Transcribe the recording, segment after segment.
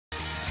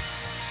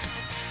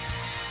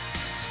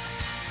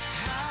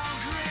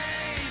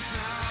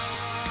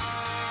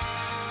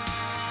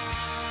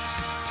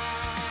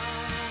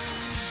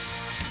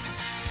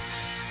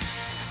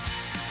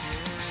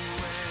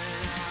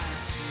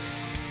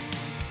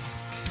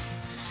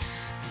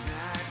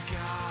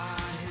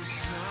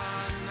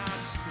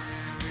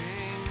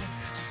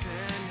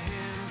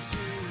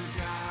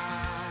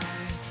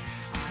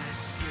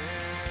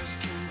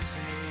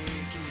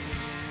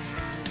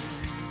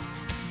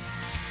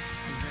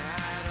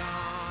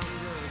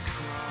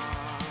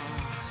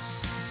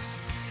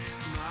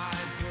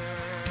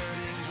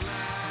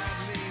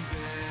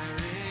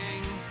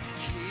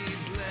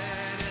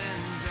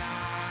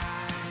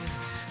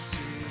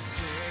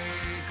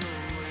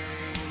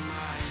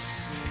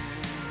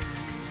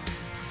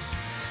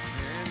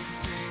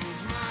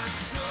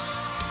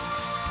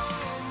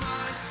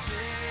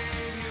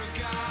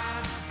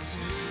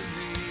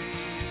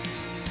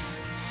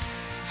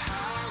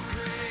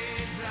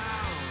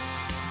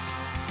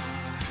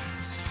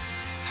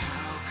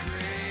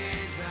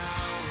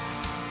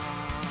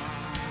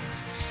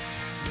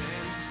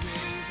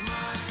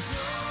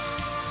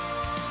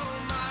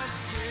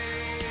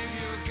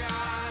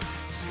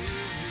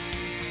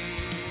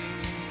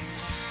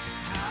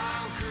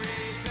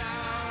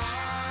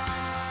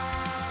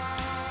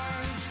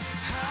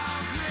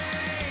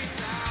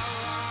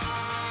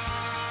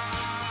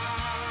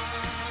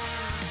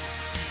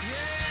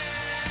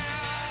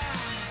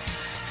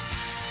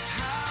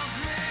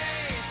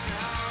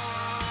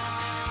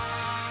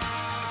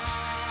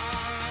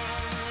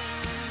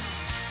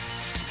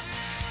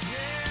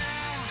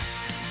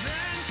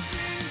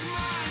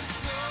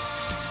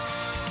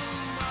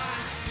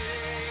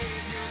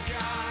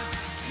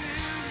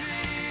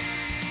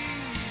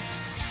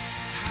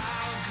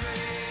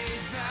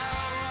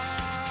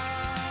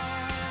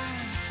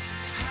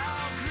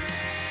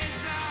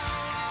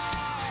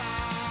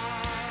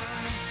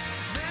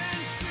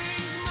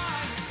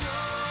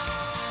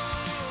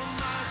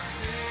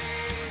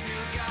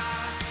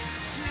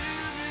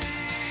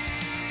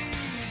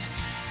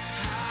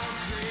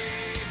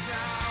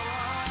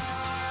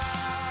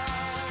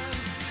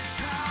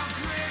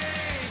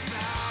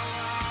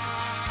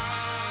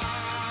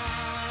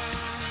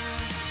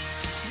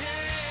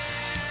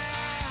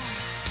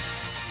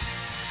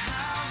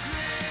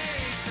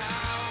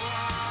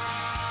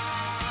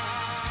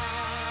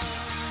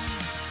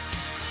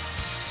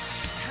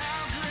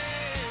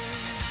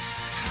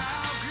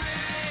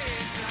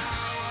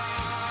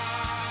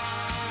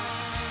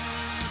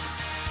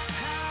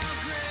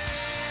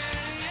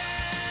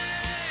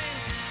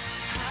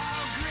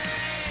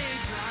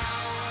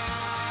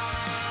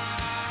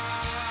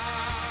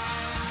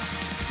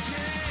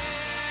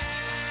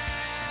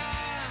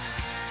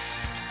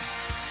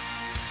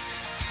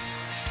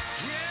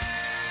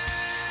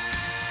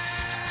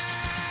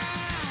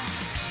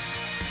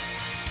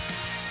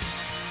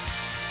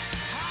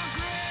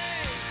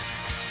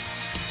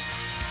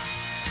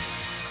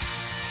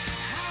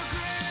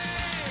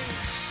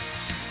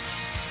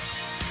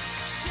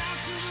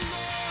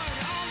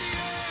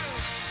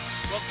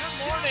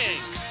morning.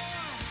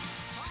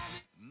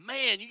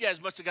 Man, you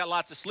guys must have got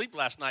lots of sleep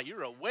last night.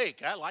 You're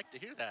awake. I like to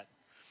hear that.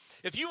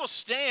 If you will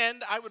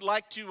stand, I would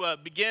like to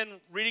begin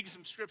reading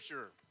some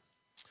scripture.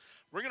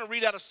 We're going to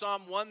read out of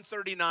Psalm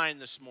 139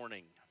 this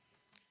morning.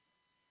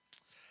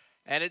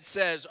 And it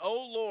says,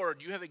 "O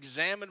Lord, you have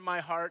examined my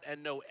heart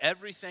and know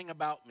everything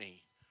about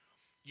me.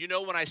 You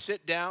know when I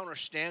sit down or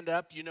stand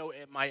up. You know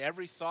my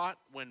every thought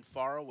when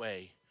far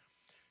away.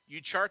 You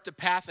chart the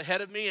path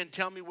ahead of me and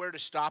tell me where to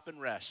stop and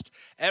rest.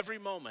 Every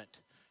moment,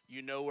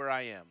 you know where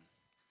I am.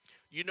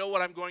 You know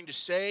what I'm going to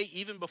say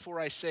even before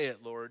I say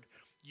it, Lord.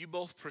 You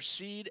both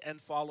precede and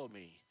follow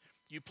me.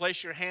 You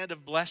place your hand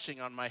of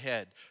blessing on my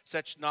head.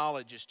 Such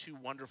knowledge is too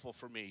wonderful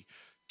for me,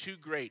 too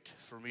great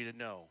for me to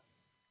know.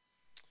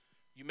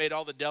 You made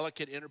all the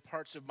delicate inner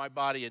parts of my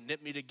body and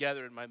knit me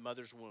together in my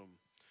mother's womb.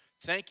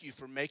 Thank you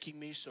for making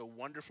me so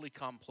wonderfully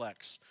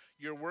complex.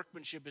 Your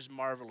workmanship is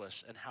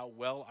marvelous, and how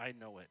well I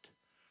know it.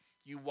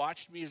 You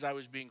watched me as I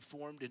was being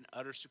formed in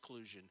utter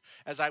seclusion,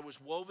 as I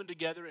was woven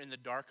together in the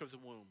dark of the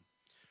womb.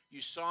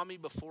 You saw me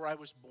before I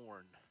was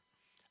born.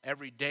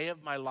 Every day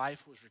of my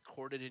life was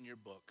recorded in your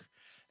book.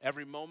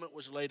 Every moment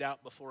was laid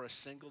out before a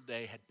single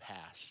day had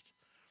passed."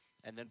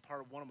 And then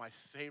part of one of my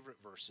favorite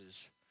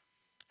verses,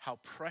 "How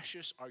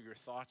precious are your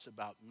thoughts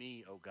about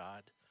me, O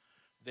God.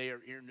 They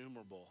are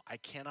innumerable. I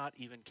cannot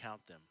even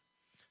count them.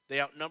 They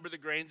outnumber the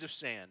grains of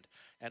sand.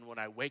 And when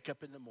I wake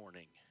up in the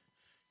morning,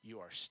 you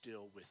are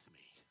still with me."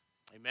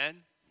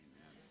 Amen?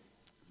 Amen.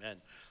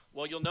 Amen.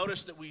 Well, you'll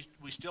notice that we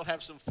still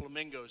have some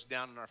flamingos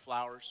down in our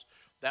flowers.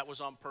 That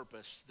was on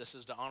purpose. This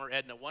is to honor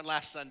Edna. One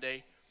last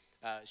Sunday,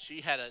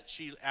 she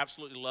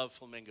absolutely loved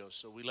flamingos,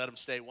 so we let them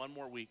stay one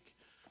more week.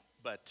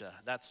 But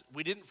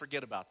we didn't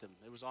forget about them.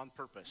 It was on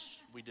purpose.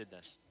 We did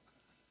this.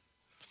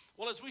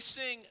 Well, as we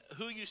sing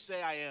 "Who You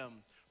Say I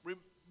Am,"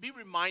 be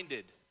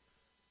reminded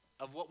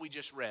of what we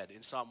just read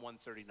in Psalm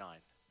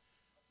 139.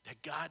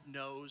 That God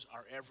knows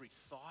our every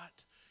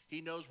thought. He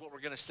knows what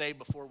we're going to say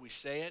before we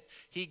say it.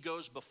 He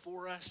goes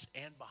before us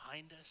and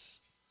behind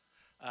us.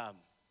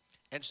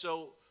 And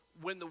so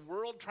when the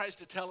world tries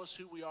to tell us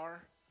who we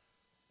are,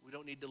 we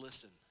don't need to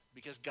listen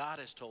because God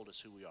has told us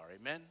who we are.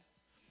 Amen?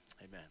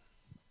 Amen.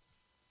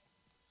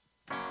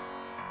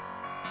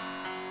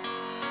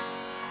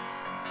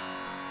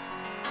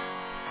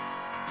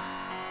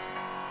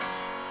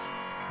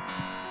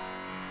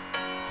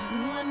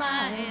 Who am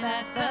I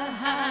that the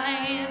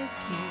highest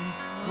King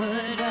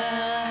would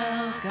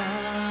welcome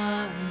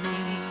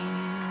me?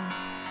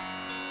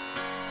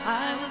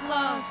 I was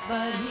lost,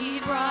 but he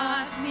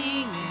brought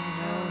me in.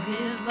 Oh,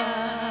 his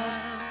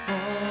love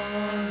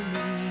for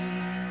me.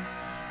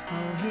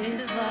 Oh,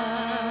 his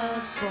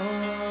love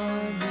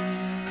for me.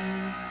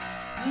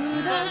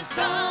 Who the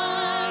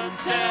Son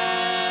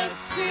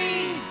sets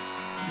free,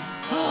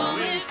 oh,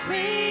 is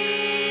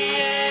free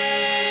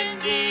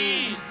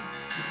indeed.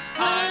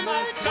 I'm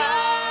a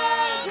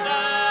child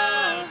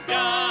of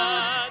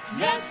God,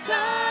 yes I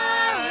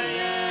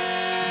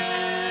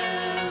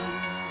am.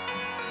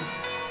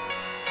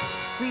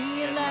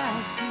 Free at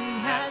last he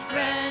has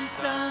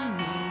ransomed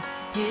me,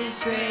 his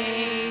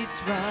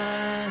grace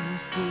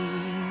runs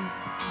deep.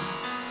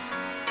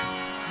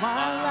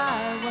 While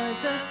I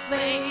was a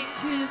slave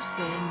to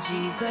sin,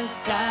 Jesus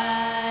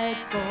died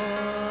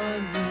for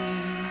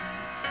me.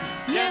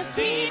 Yes,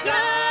 he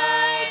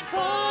died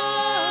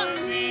for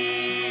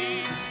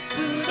me.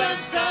 Who the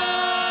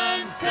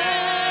Son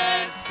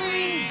sets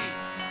free,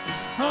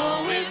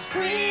 oh, is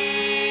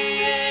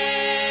free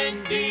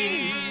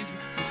indeed.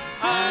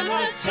 I'm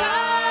a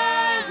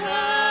child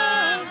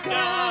of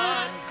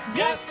God,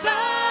 yes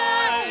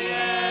I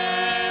am.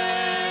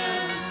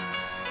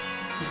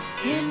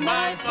 In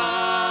my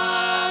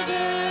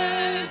Father's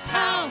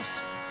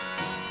house,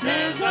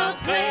 there's a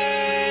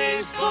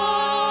place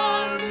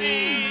for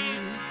me.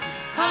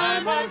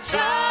 I'm a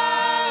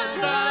child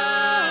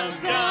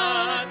of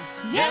God,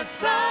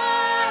 yes I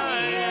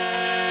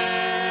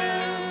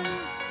am.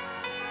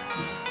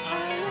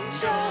 I am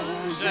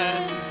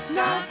chosen,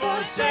 not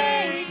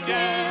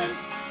forsaken.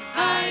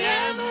 I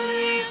am who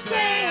you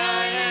say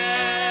I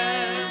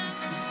am.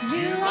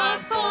 You are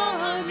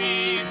for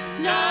me,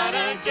 not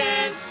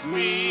against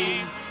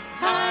me.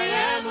 I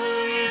am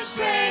who you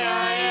say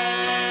I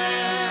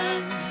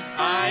am.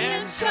 I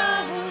am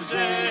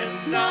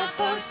chosen, not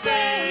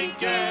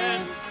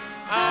forsaken.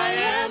 I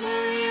am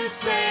who you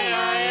say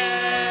I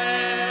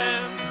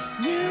am.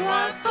 You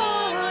are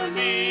for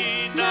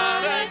me,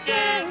 not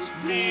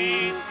against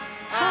me.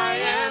 I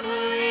am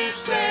who you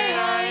say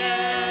I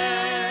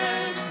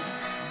am.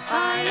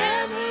 I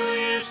am who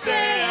you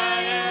say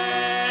I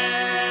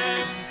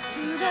am.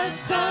 Who the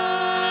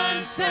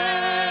Son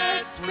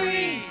sets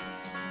free,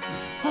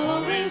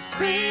 oh, is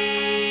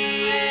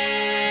free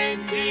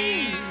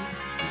indeed.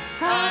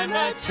 I'm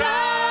a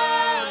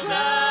child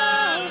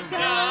of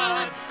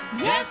God,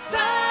 yes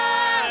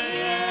I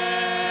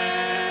am.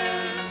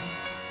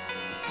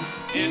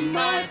 In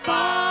my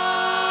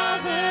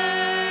Father's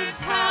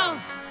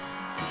house,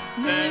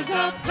 there's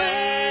a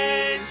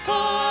place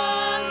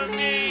for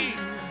me.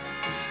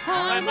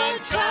 I'm a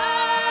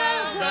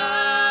child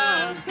of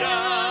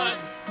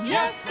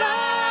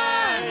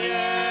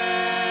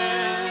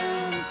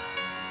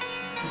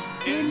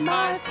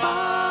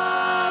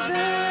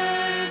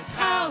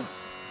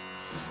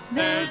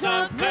there's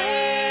a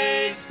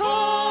place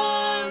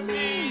for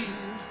me.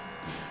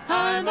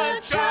 I'm a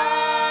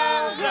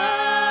child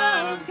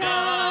of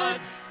God.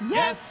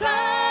 Yes,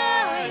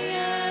 I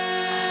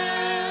am.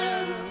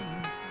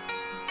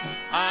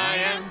 I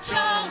am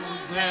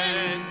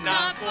chosen,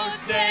 not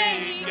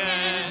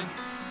forsaken.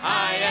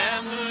 I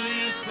am who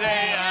you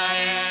say I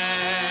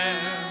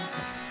am.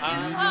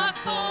 You are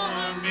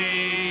for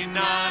me,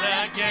 not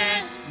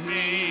against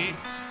me.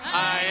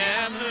 I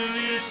am who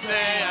you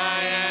say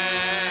I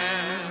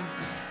am.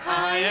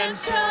 I am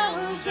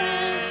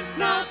chosen,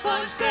 not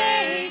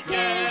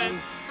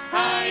forsaken.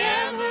 I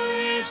am who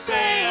you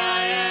say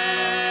I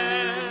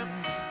am.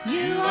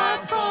 You are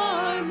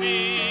for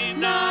me,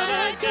 not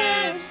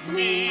against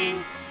me.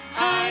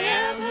 I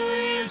am who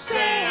you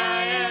say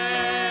I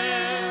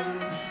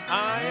am.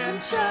 I am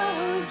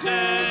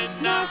chosen,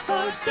 not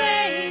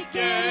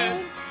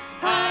forsaken.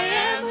 I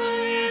am who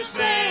you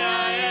say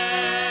I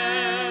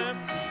am.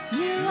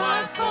 You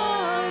are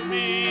for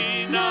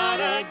me, not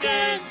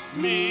against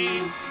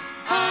me.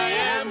 I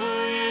am who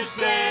you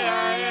say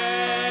I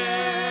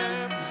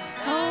am.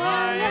 Oh,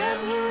 I am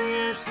who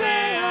you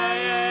say I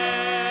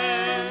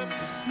am.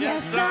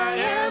 Yes, I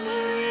am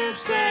who you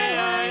say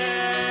I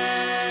am.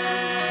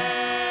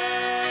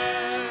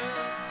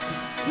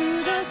 Who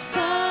the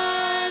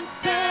Son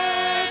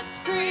sets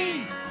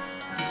free,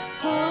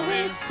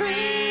 always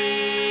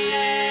free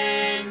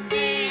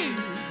indeed.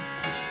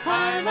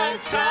 I'm a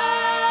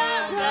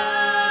child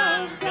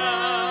of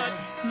God.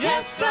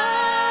 Yes,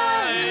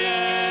 I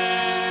am.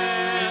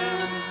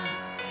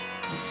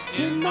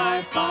 In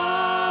my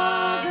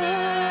Father's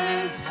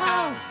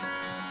house,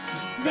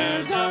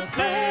 there's a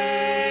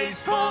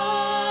place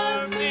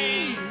for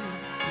me.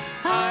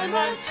 I'm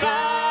a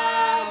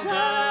child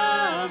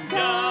of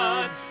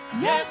God.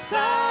 Yes, I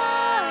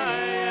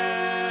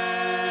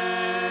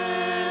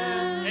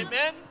am.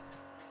 Amen.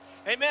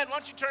 Amen. Why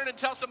don't you turn and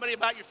tell somebody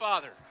about your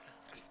Father?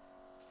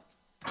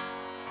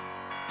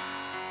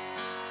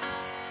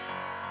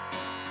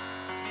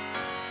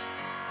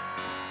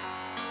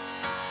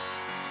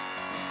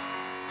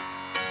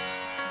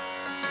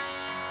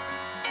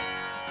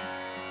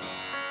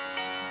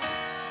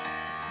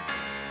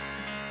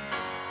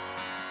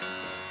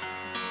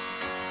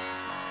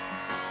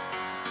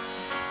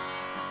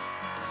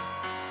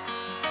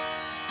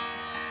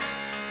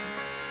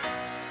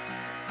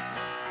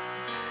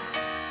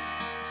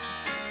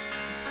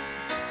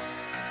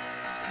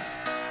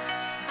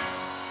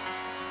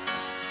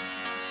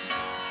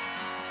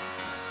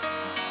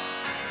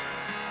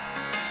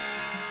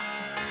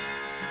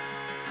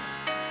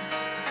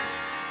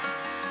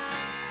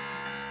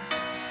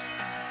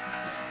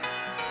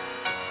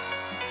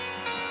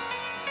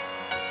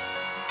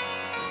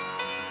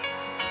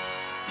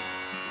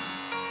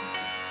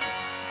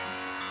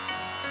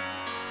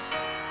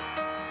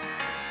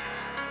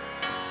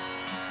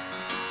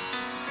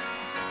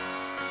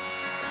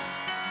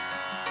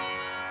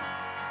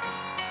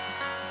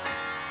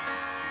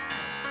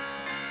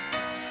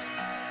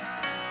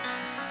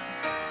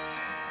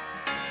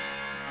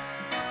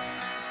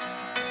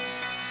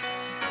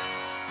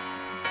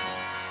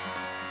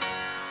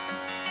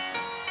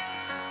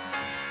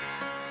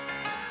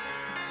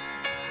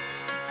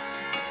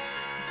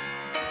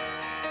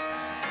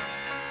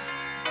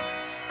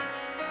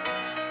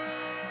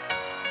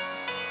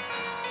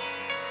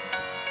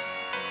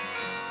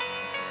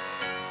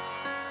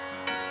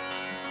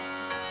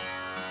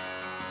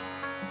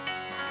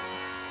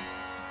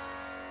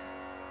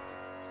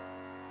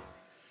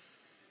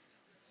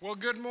 Well,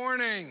 good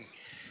morning.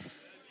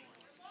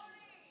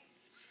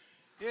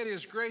 It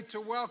is great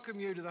to welcome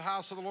you to the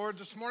house of the Lord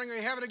this morning. Are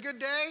you having a good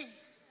day?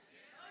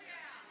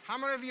 How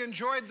many of you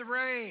enjoyed the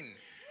rain?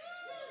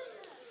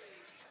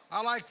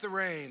 I like the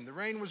rain. The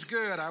rain was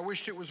good. I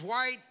wished it was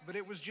white, but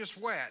it was just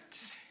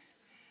wet.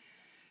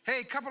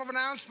 Hey, a couple of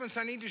announcements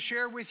I need to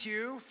share with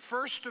you.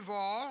 First of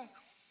all,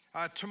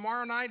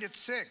 tomorrow night at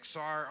 6,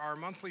 our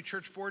monthly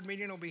church board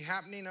meeting will be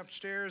happening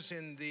upstairs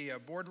in the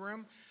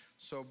boardroom.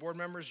 So board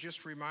members,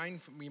 just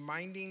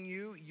reminding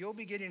you, you'll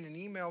be getting an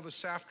email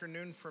this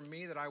afternoon from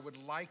me that I would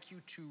like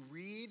you to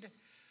read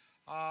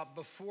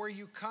before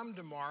you come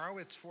tomorrow.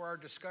 It's for our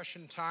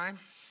discussion time.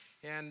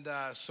 And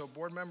so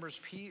board members,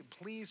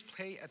 please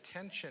pay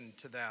attention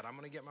to that. I'm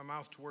going to get my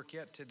mouth to work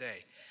yet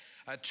today.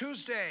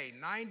 Tuesday,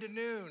 9 to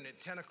noon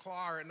at 10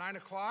 o'clock or at 9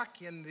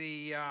 o'clock in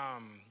the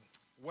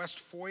West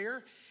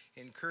Foyer.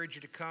 Encourage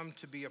you to come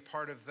to be a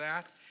part of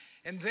that.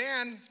 And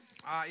then,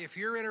 if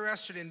you're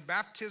interested in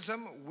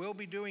baptism, we'll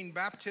be doing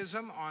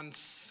baptism on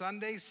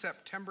Sunday,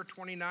 September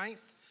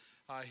 29th,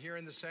 here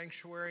in the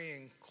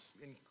sanctuary.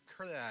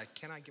 I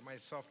cannot get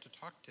myself to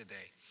talk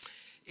today.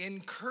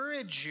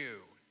 Encourage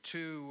you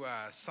to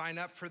sign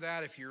up for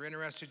that. If you're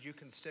interested, you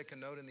can stick a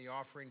note in the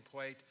offering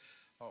plate,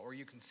 or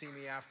you can see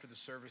me after the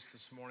service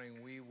this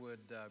morning. We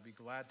would be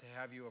glad to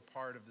have you a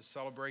part of the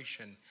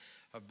celebration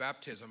of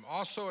baptism.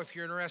 Also, if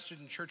you're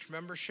interested in church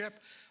membership,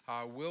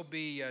 we'll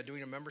be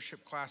doing a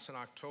membership class in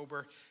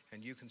October,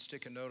 and you can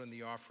stick a note in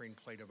the offering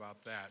plate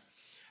about that.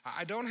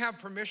 I don't have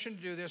permission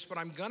to do this, but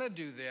I'm going to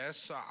do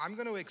this. I'm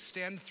going to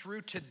extend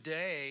through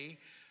today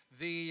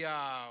the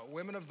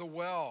Women of the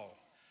Well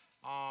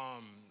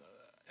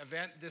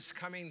event this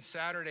coming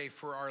Saturday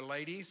for our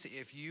ladies.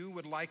 If you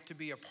would like to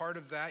be a part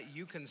of that,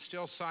 you can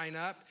still sign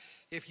up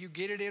if you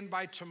get it in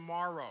by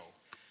tomorrow.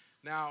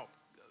 Now,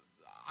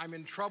 I'm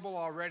in trouble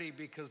already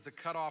because the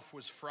cutoff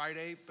was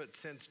Friday, but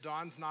since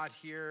Dawn's not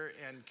here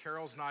and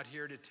Carol's not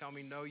here to tell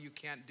me, no, you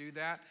can't do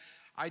that,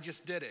 I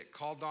just did it.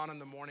 Call Dawn in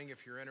the morning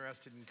if you're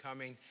interested in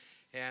coming,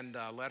 and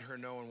let her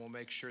know, and we'll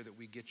make sure that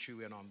we get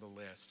you in on the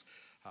list.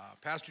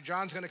 Pastor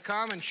John's going to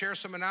come and share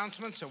some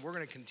announcements, and we're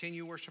going to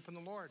continue worshiping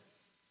the Lord.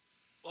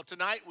 Well,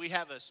 tonight we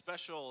have a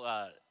special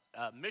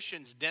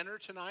missions dinner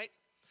tonight.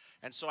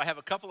 And so I have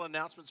a couple of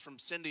announcements from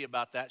Cindy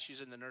about that. She's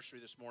in the nursery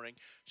this morning.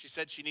 She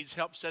said she needs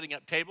help setting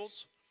up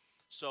tables.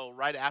 So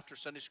right after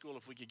Sunday school,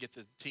 if we could get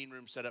the teen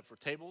room set up for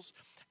tables.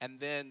 And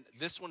then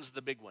this one's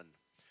the big one.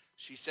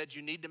 She said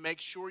you need to make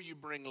sure you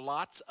bring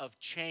lots of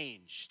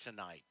change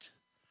tonight.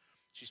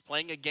 She's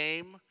playing a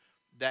game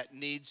that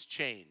needs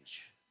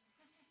change.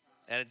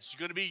 And it's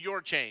going to be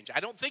your change. I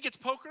don't think it's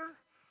poker,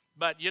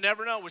 but you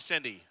never know with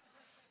Cindy.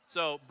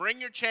 So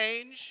bring your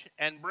change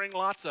and bring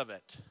lots of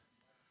it.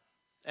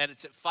 And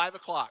it's at 5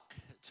 o'clock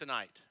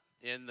tonight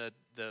in the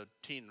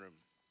teen room.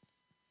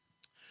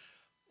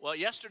 Well,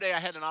 yesterday I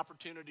had an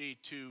opportunity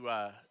to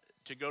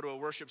go to a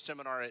worship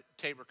seminar at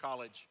Tabor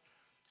College.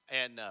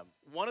 And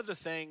one of the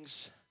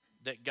things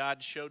that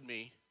God showed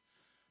me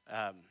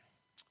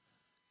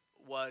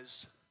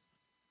was,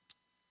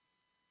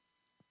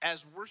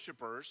 as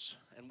worshipers,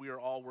 and we are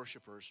all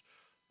worshipers,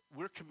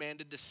 we're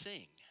commanded to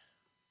sing.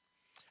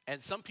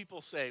 And some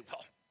people say,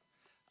 well,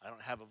 I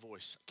don't have a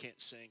voice, I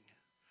can't sing.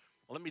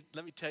 Well,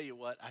 let me tell you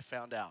what I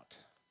found out.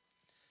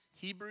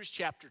 Hebrews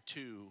chapter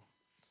 2,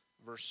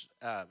 verse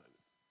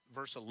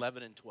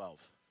 11 and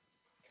 12.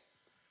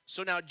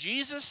 So now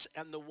Jesus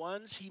and the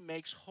ones he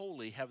makes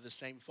holy have the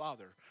same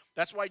Father.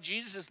 That's why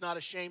Jesus is not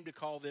ashamed to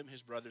call them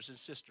his brothers and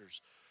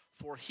sisters.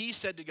 For he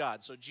said to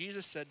God, so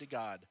Jesus said to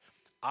God,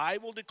 I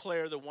will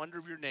declare the wonder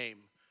of your name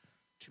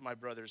to my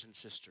brothers and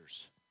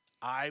sisters.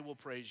 I will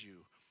praise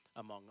you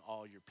among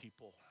all your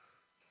people.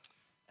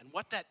 And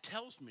what that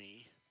tells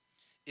me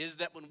is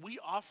that when we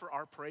offer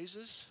our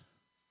praises,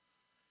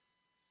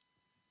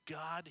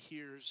 God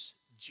hears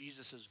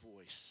Jesus'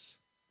 voice.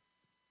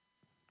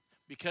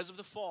 Because of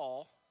the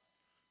fall,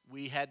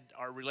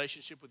 our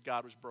relationship with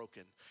God was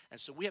broken.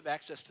 And so we have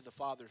access to the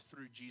Father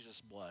through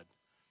Jesus' blood.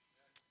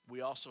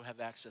 We also have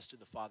access to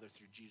the Father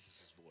through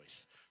Jesus'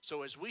 voice.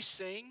 So as we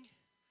sing,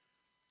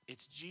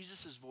 it's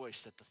Jesus'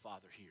 voice that the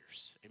Father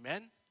hears.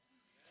 Amen?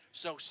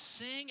 So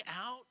sing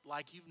out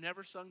like you've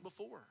never sung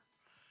before,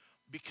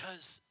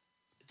 because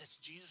that's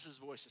Jesus'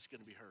 voice that's going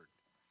to be heard.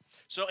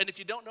 So, and if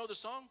you don't know the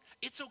song,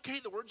 it's okay.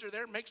 The words are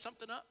there. Make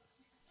something up.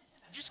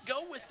 Just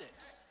go with it.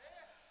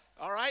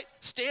 All right?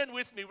 Stand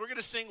with me. We're going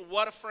to sing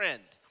What a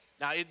Friend.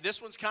 Now,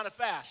 this one's kind of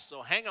fast,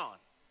 so hang on.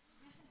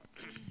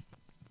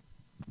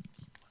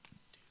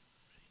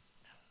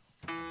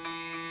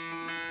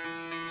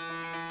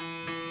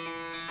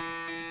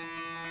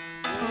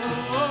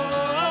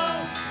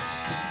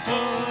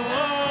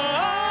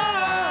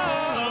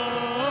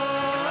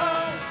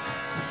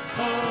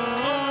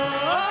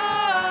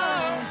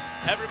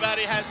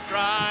 Everybody has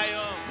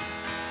trials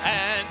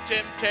and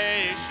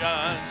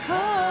temptations.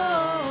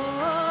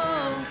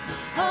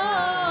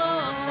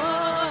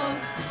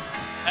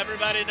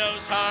 Everybody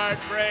knows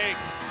heartbreak,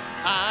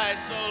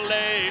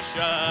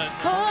 isolation.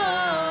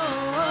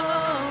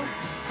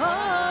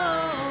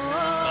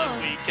 But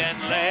we can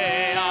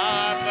lay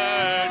our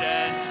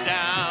burdens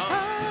down.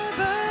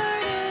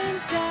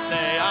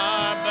 Lay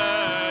our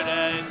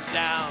burdens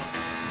down.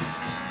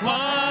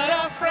 What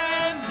a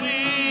friend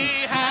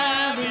we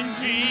have in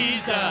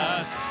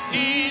Jesus.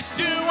 East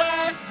to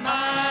west,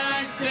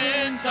 my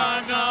sins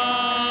are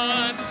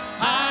gone.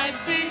 I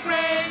see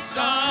grace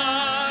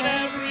on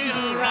every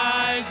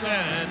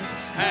horizon,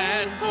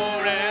 and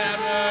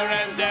forever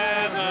and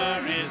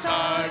ever his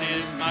heart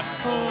is my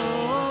home.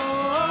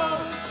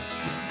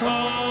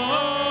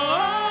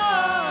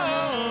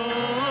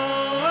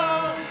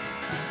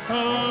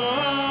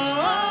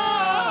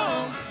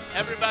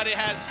 Everybody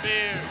has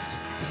fears.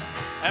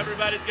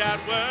 Everybody's got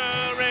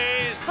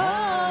worries.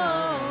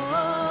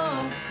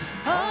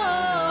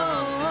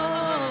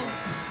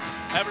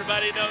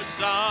 Everybody knows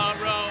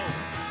sorrow,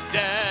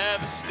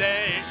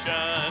 devastation.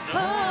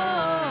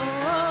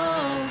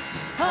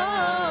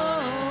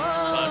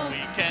 But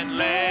we can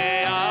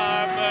lay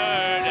our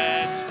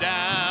burdens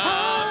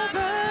down.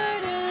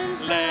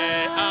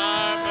 Lay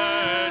our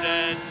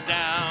burdens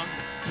down.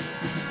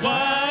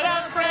 What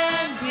a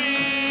friend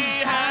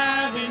we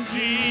have in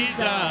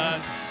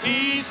Jesus.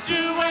 East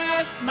to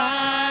west,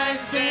 my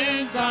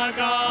sins are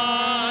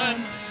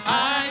gone.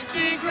 I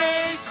see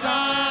grace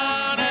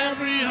on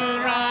every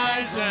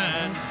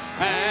horizon,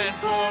 and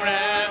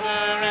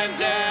forever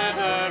and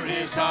ever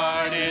his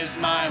heart is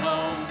my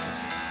home.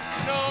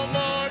 No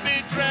more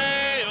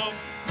betrayal,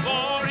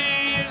 for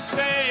he is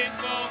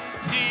faithful.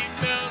 He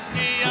fills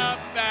me up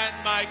and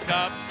my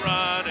cup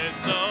runneth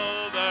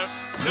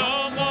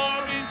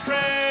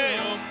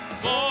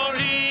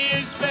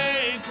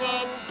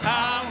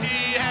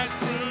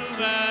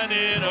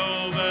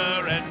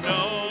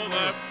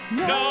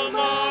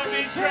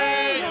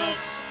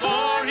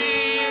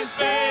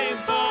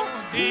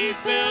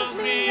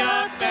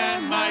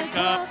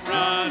cup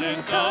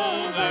runneth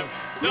over.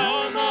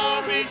 No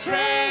more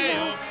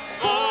betrayal,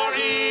 for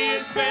he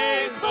is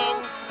faithful.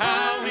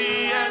 How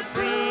he has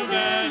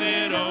proven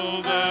it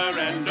over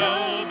and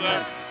over,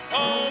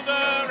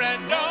 over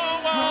and over.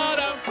 What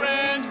a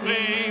friend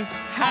we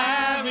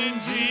have in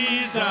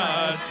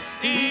Jesus.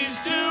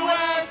 East to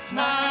west,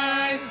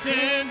 my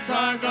sins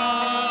are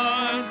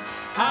gone.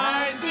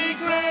 I see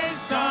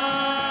grace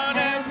on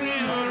every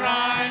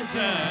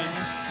horizon,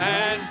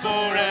 and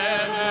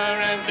forever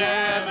and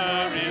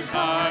ever his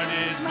heart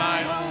is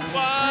my home.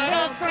 What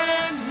a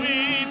friend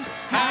we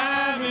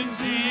have in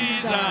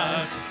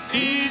Jesus.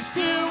 East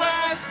to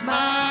west,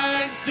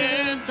 my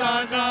sins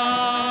are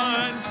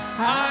gone.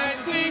 I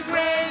see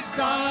grace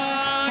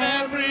on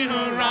every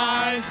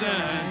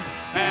horizon,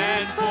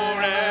 and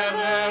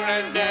forever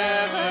and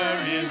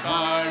ever his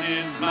heart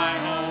is my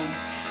home.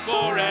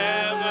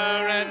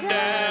 Forever and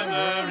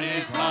ever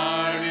his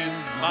heart is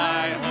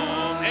my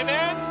home.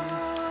 Amen?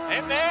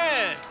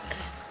 Amen.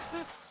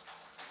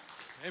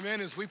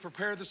 Amen. As we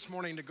prepare this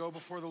morning to go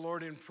before the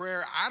Lord in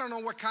prayer, I don't know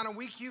what kind of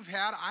week you've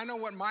had. I know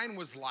what mine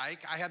was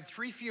like. I had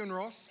 3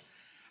 funerals.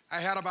 I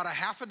had about a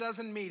half a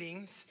dozen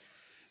meetings.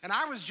 And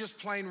I was just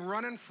plain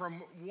running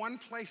from one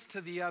place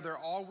to the other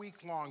all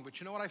week long. But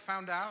you know what I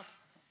found out?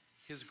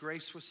 His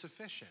grace was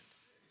sufficient.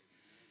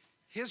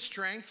 His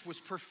strength was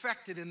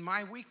perfected in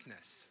my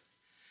weakness.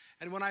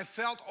 And when I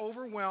felt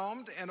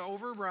overwhelmed and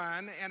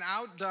overrun and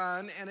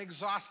outdone and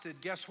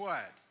exhausted, guess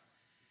what?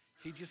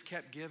 He just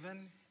kept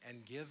giving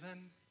and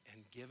giving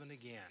and giving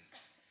again.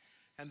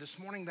 And this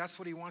morning, that's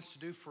what he wants to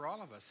do for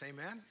all of us.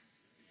 Amen?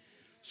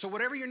 So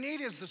whatever your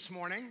need is this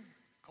morning,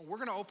 we're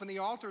going to open the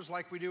altars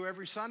like we do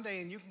every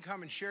Sunday, and you can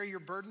come and share your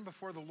burden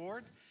before the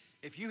Lord.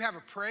 If you have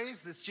a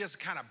praise that's just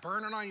kind of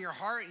burning on your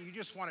heart and you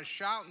just want to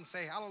shout and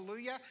say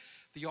hallelujah,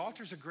 the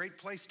altar's a great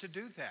place to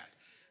do that.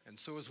 And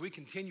so as we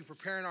continue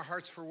preparing our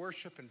hearts for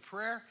worship and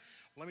prayer,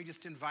 let me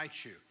just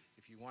invite you,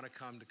 if you want to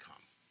come, to come.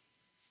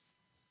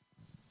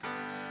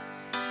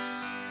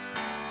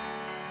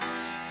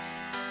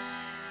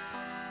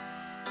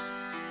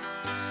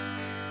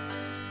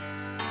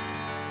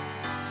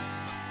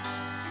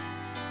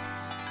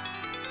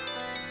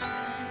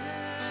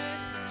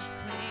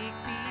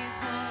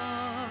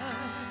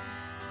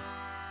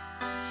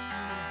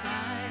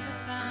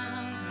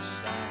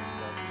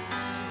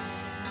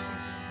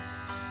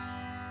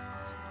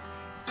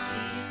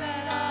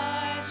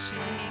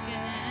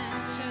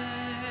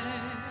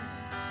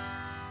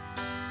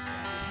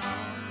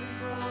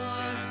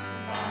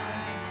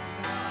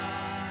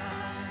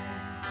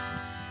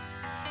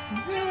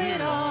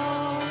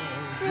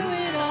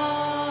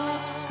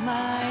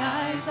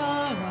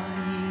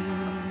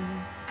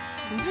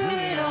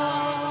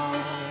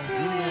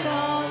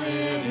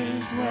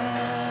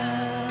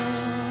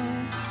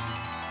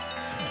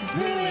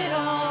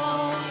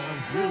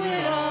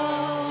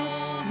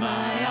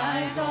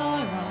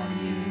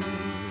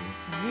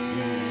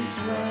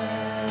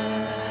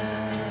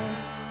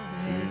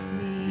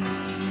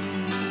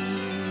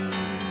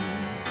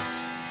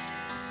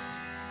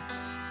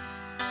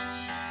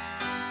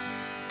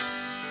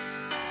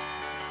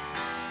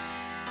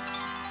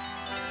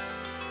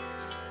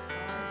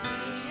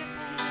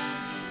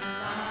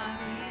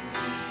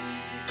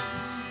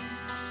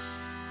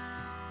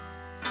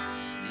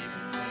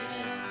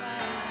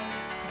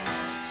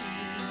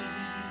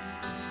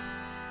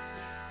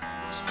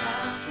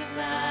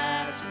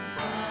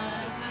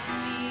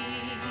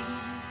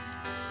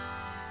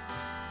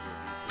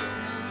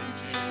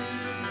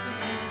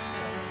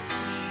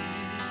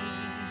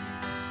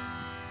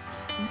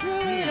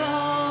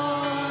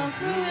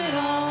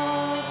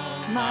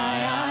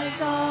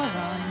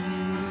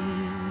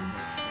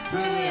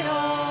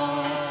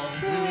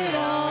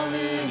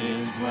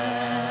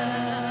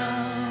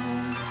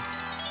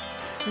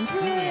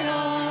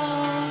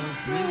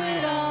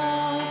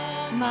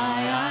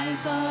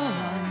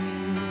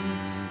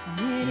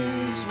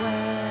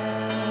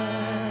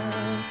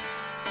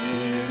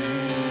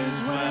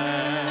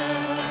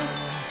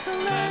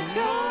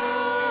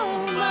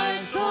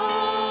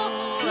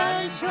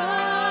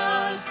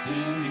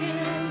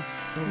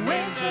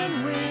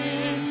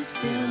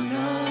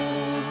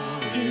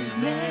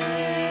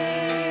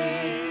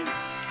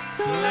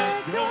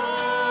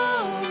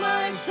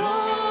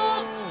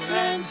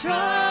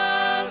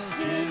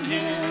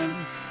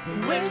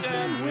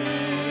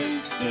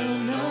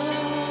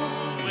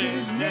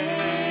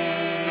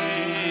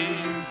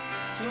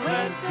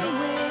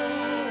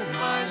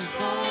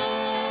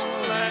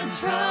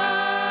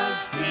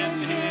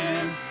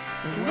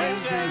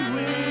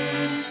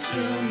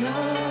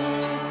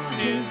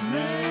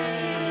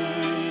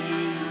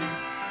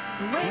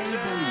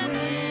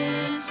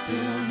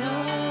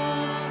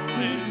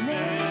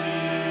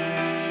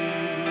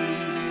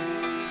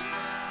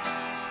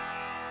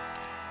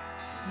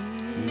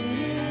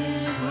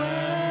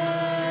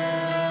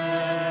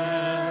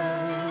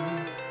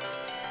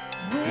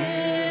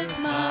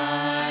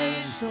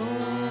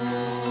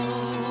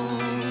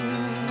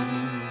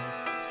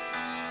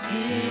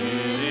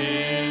 It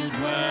is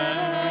well.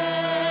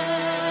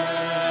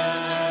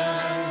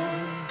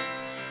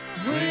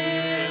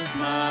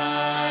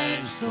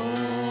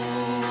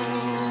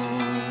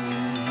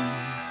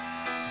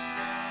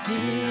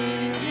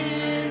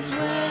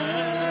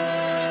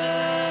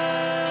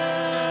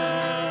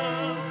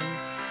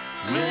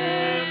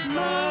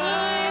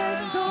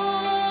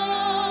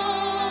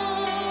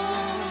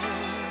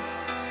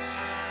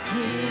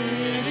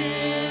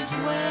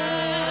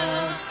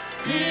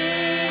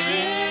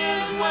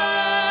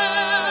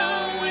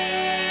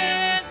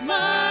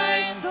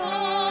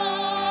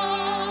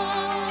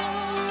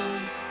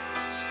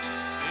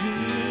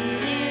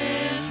 It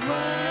is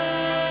well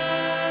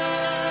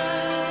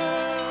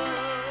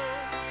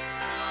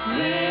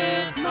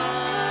with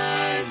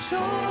my soul.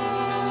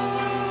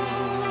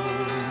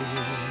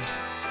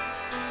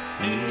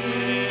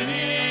 It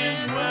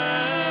is well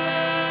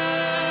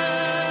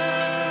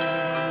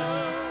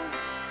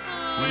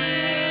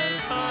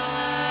with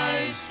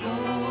my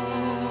soul.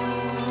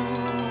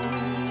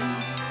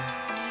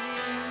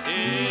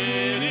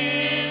 It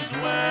is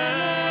well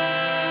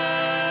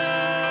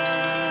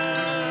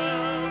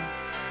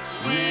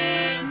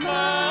with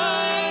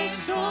my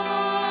soul.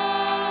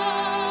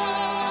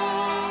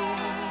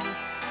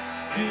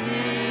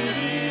 It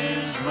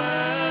is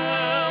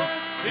well.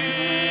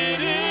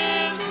 It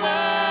is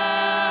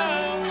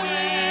well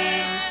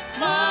with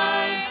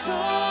my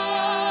soul.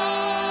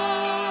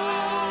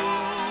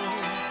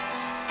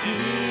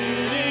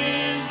 It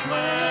is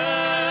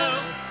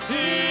well.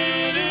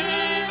 It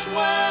is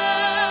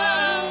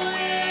well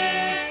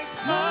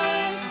with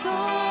my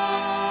soul.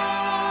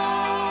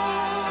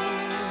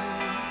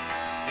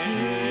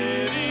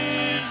 It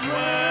is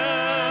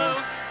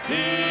well.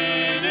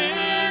 It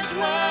is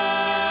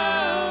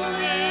well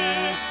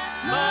with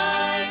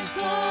my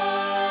soul.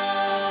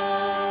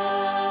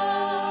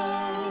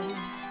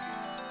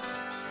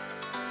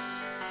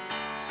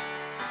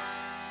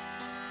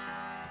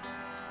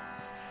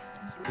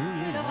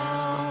 Through it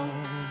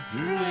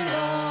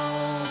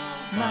all,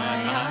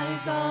 my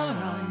eyes are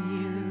on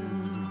you.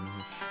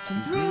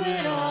 And through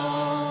it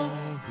all,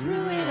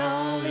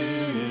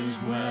 it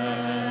is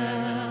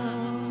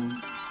well.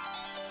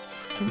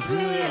 And through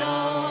it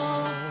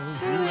all,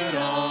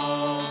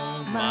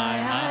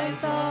 my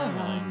eyes are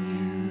on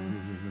you.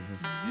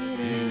 It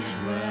is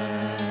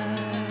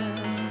well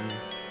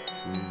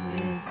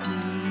with me.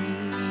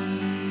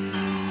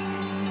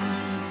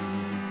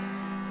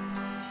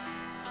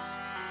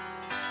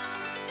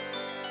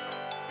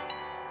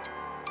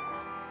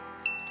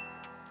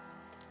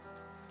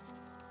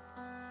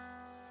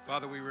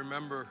 Father, we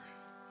remember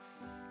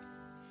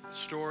the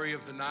story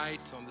of the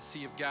night on the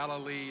Sea of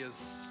Galilee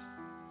as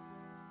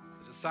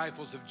the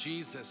disciples of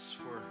Jesus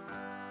were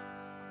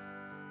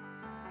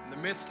in the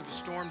midst of a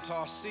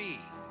storm-tossed sea,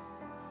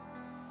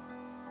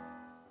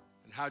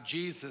 and how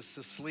Jesus,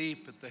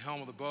 asleep at the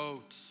helm of the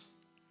boat,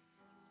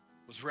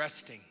 was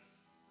resting,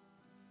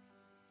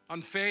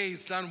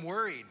 unfazed,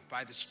 unworried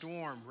by the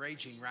storm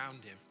raging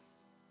round him.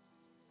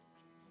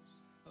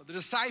 The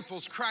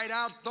disciples cried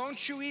out,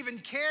 "Don't you even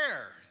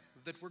care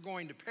that we're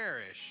going to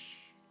perish?"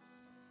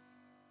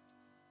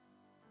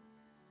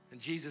 And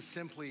Jesus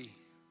simply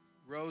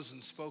rose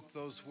and spoke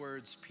those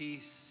words,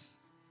 "Peace,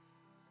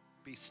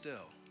 be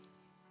still."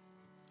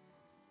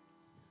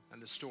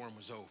 And the storm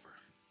was over.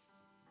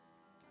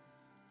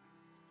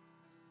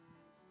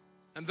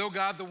 And though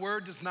God, the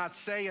word does not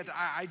say it,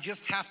 I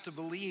just have to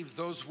believe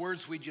those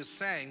words we just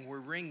sang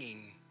were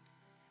ringing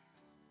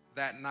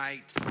that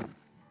night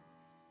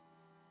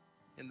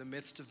in the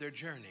midst of their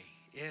journey.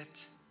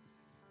 It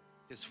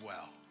is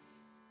well.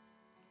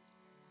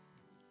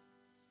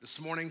 This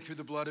morning, through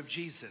the blood of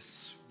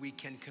Jesus, we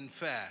can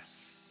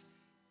confess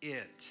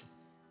it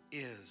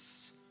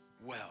is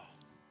well.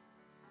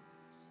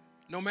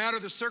 No matter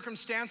the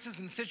circumstances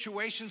and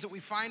situations that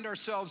we find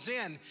ourselves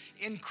in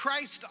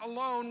Christ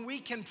alone, we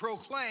can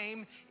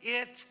proclaim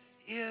it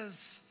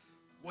is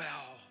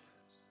well.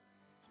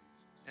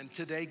 And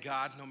today,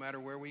 God, no matter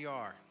where we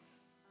are,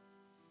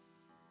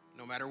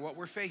 no matter what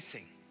we're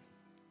facing,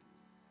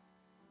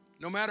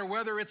 no matter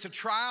whether it's a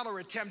trial or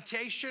a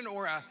temptation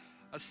or a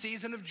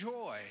season of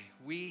joy,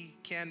 we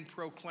can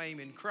proclaim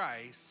in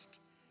Christ,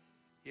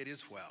 it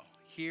is well.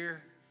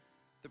 Hear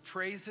the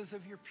praises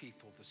of your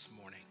people this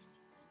morning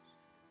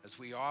as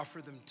we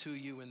offer them to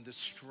you in the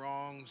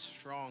strong,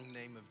 strong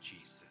name of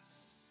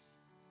Jesus.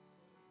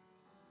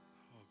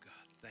 Oh God,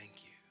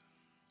 thank you.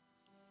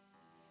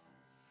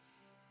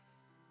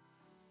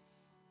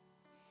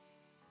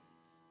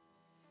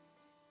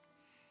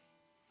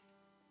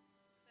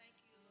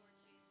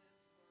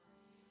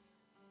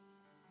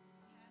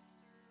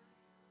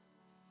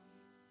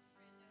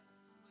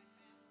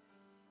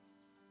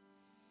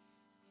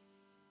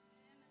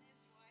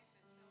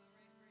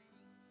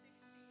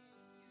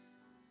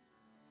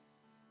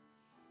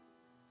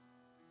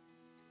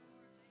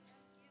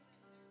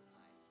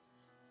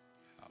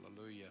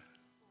 Hallelujah.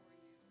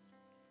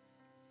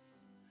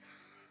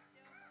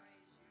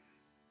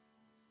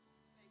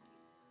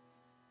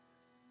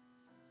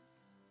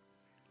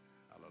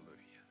 Hallelujah.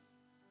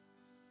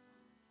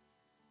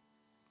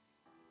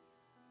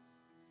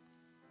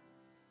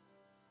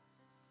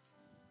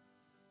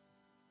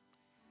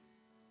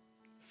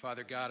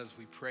 Father God, as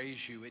we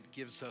praise you, it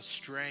gives us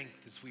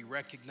strength as we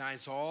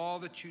recognize all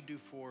that you do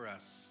for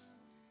us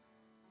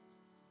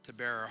to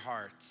bear our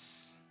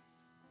hearts.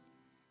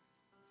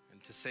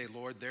 To say,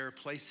 Lord, there are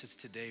places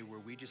today where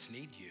we just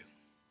need you.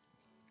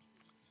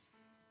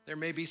 There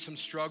may be some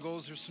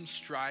struggles or some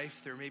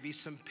strife. There may be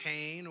some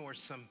pain or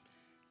some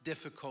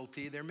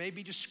difficulty. There may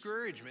be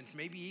discouragement,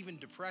 maybe even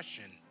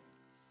depression.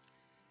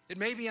 It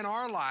may be in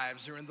our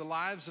lives or in the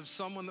lives of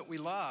someone that we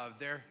love.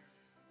 There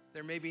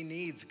There may be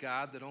needs,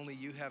 God, that only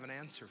you have an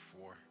answer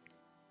for.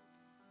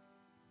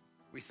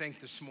 We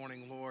think this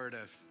morning, Lord,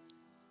 of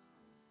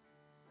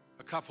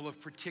a couple of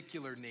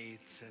particular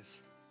needs as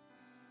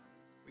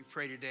we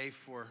pray today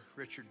for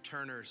Richard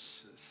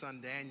Turner's son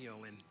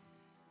Daniel in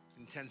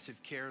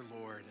intensive care,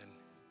 Lord,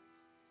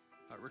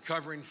 and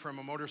recovering from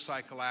a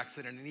motorcycle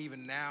accident and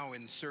even now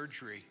in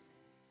surgery.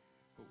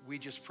 We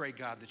just pray,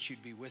 God, that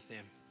you'd be with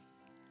him.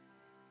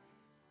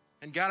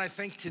 And God, I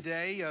think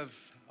today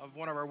of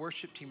one of our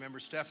worship team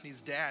members,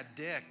 Stephanie's dad,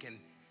 Dick, and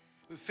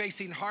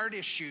facing heart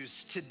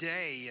issues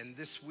today and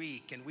this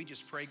week. And we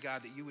just pray,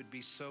 God, that you would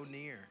be so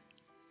near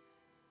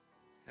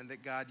and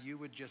that, God, you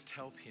would just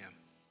help him.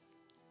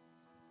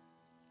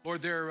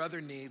 Lord, there are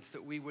other needs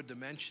that we would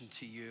mention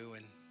to you,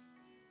 and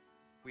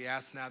we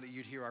ask now that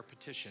you'd hear our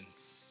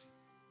petitions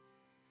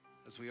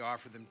as we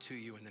offer them to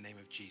you in the name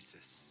of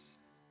Jesus.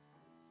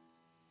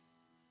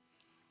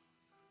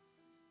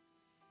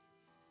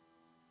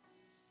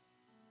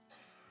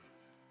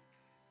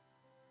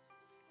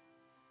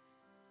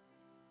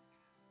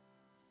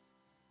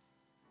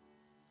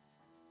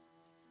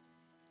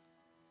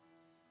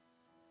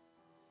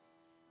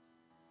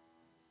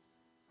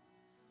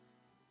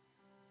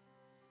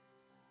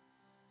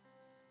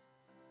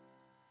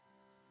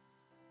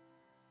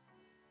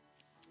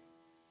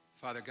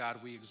 Father God,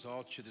 we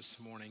exalt you this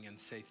morning and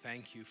say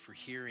thank you for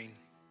hearing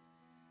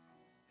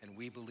and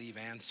we believe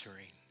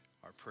answering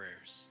our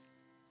prayers.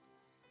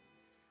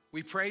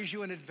 We praise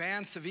you in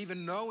advance of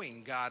even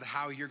knowing, God,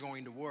 how you're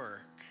going to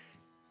work.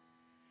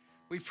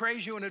 We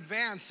praise you in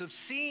advance of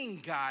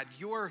seeing, God,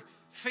 your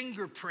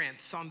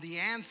fingerprints on the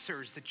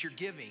answers that you're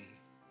giving.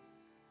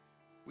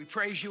 We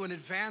praise you in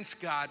advance,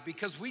 God,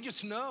 because we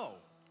just know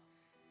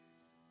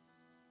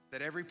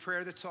that every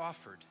prayer that's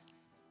offered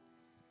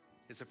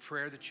is a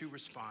prayer that you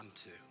respond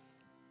to.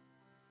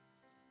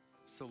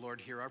 So,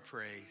 Lord, hear our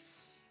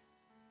praise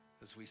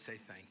as we say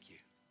thank you.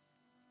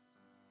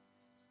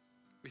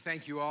 We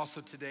thank you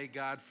also today,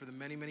 God, for the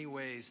many, many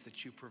ways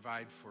that you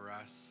provide for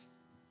us.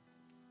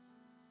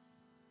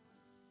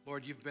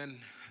 Lord, you've been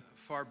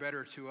far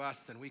better to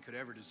us than we could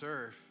ever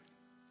deserve.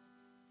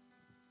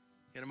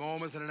 In a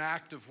moment, as an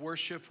act of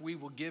worship, we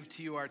will give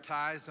to you our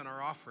tithes and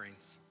our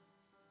offerings.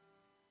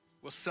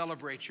 We'll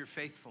celebrate your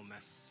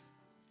faithfulness.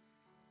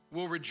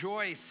 We'll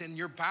rejoice in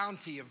your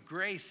bounty of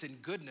grace and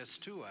goodness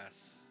to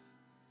us.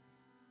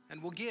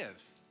 And we'll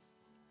give.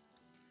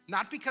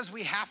 Not because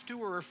we have to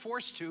or are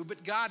forced to,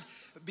 but God,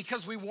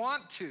 because we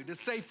want to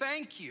say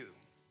thank you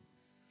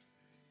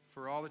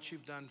for all that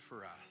you've done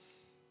for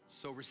us.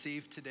 So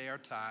receive today our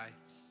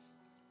tithes,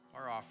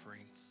 our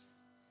offerings.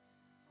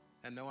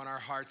 And know in our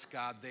hearts,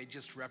 God, they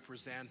just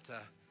represent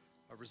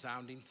a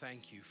resounding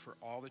thank you for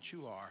all that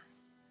you are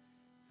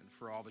and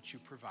for all that you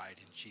provide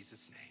in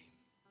Jesus' name.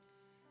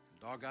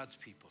 And all God's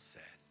people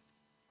said,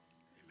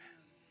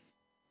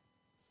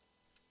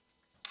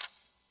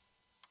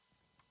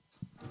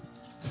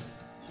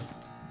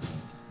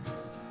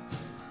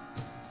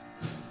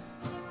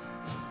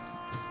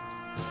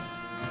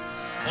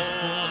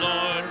 Oh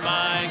Lord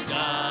my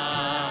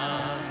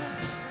God,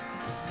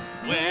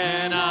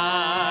 when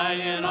I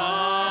in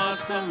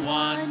awesome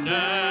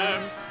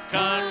wonder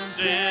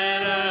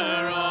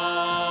consider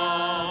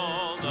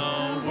all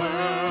the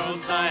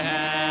worlds thy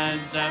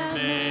hands have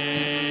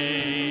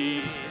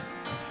made,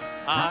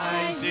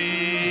 I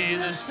see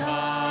the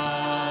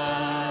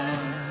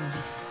stars,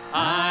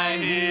 I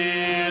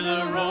hear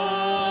the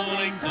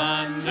rolling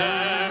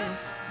thunder,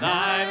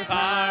 thy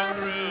power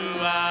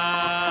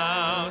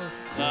throughout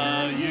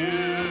the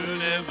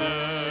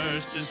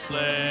universe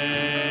displayed.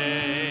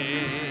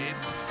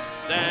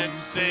 Then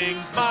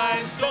sings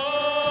my soul,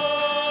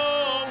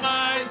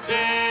 my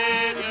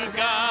Savior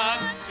God,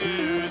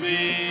 to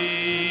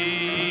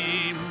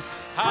thee.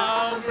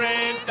 How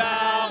great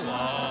thou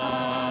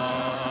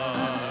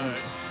art,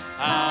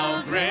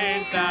 how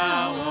great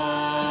thou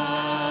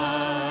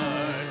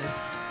art.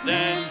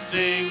 Then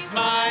sings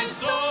my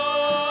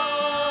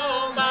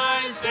soul,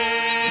 my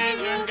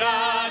Savior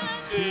God,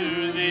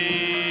 to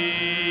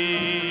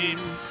thee.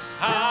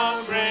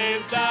 How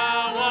great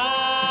thou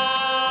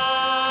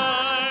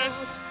art,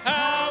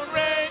 how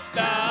great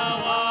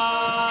thou art,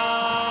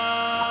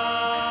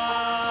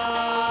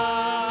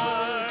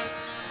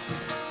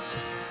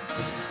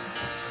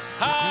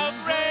 how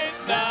great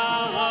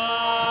thou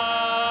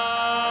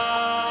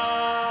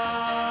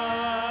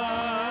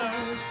art.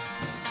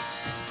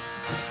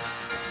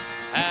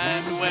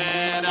 And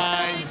when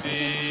I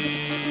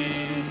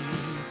think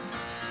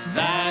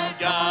that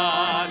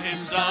God his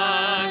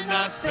Son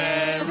not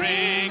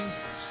sparing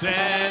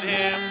sent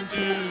him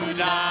to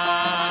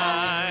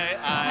die,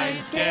 I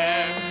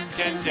scarce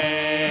can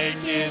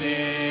take it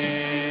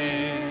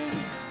in,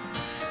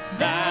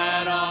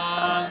 that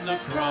on the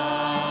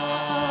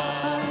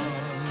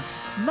cross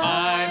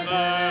my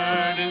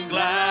burden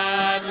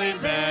gladly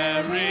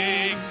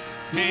bearing,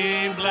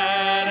 he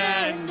bled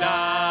and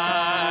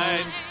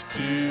died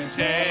to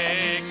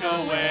take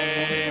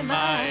away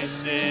my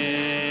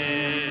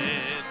sin.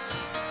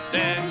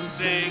 Then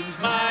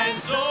sings my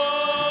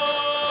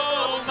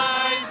soul,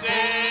 my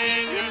Savior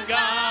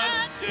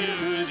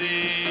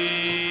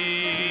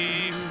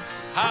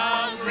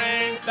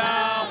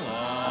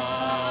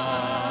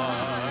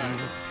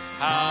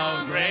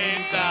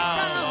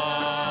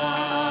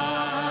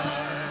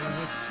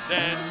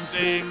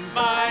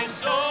my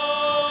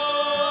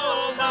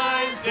soul,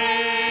 my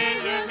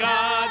Savior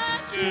God,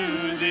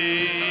 to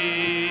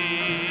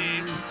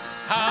thee.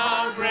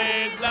 How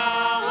great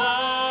thou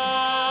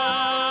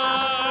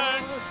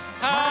art,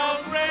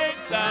 how great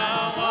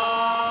thou art,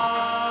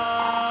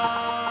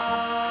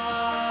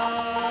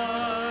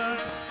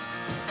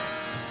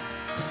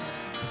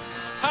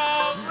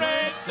 how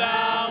great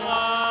thou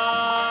art.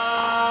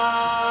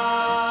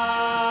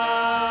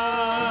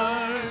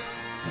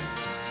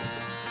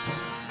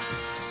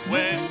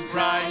 When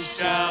Christ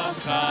shall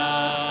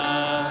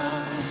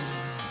come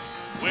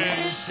with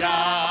a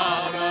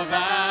shout of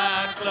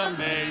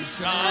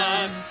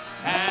acclamation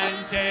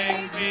and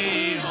take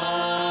me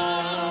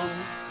home,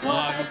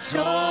 what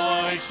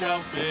joy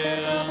shall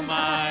fill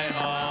my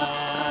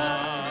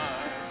heart.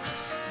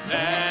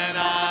 Then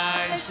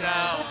I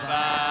shall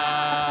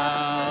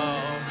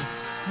bow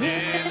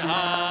in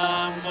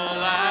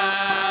humble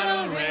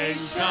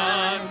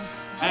adoration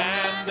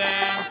and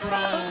then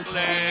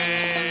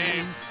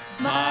proclaim,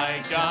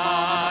 my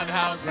God,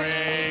 how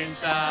great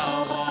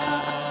thou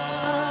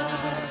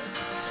art.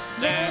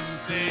 Then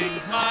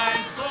sings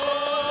my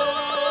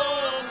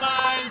soul,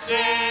 my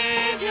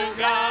Savior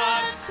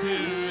God,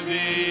 to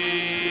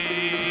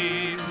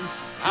thee.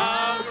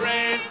 How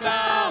great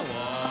thou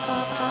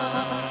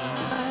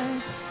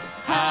art,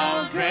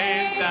 how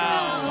great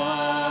thou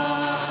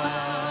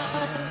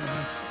art.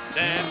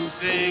 Then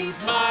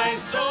sings my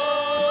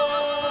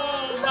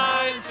soul,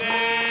 my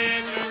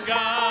Savior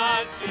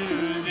God, to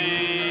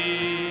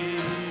thee.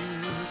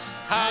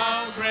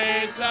 How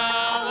great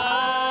thou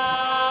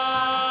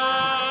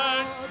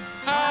art,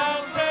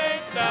 how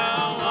great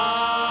thou art,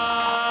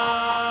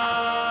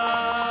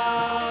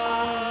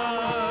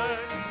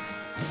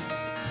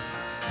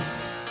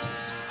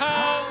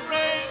 how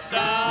great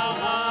thou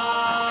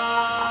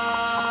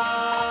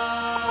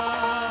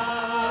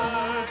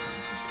art.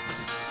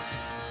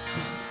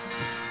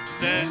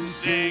 Then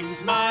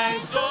sings my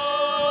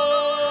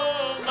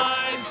soul,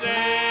 my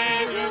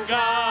Savior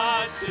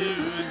God, to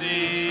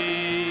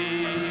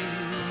thee.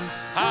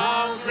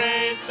 How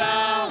great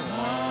thou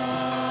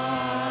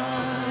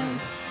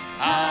art,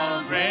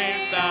 how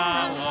great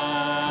thou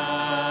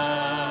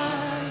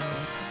art.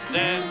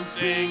 Then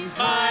sings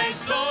my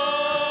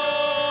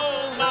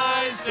soul,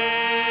 my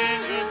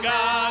Savior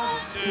God,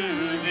 to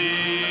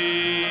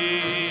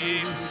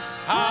thee.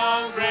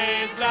 How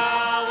great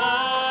thou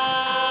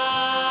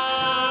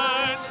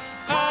art,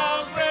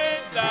 how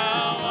great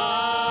thou art,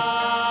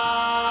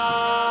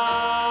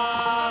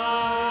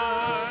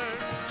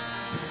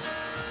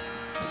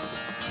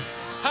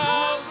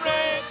 how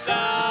great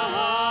thou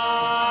art,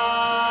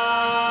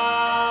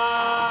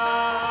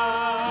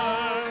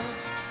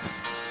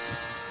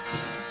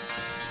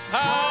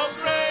 how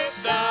great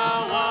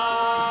thou art,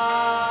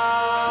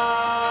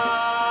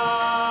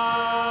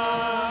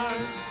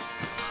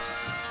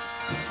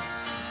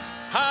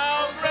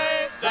 how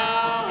great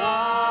thou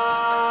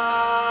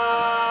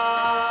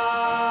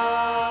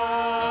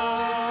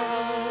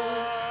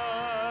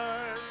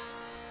art.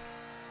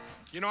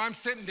 You know, I'm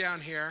sitting down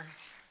here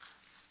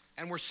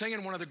and we're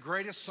singing one of the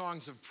greatest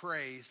songs of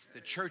praise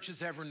the church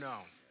has ever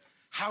known.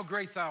 How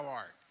great thou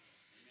art.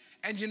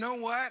 And you know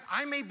what?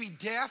 I may be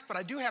deaf, but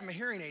I do have my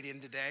hearing aid in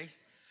today.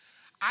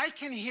 I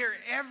can hear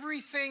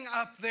everything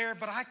up there,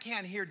 but I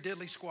can't hear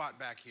diddly squat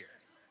back here.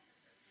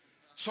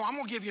 So I'm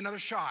gonna give you another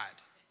shot,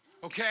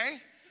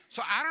 okay?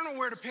 So I don't know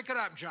where to pick it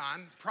up,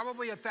 John.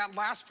 Probably at that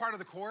last part of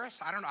the chorus.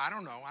 I don't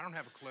know. I don't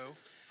have a clue.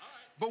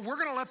 But we're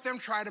gonna let them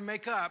try to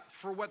make up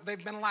for what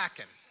they've been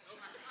lacking,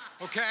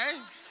 okay?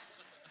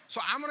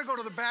 So I'm gonna go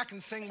to the back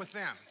and sing with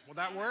them. Will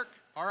that work?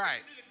 All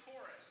right.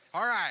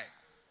 All right.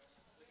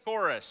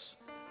 Chorus.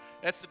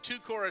 That's the 2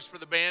 chorus for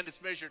the band.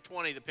 It's measure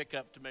 20, the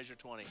pickup to measure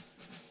 20.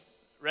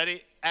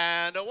 Ready?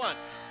 And a 1.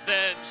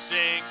 Then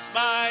sings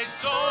my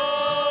soul,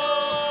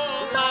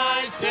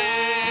 my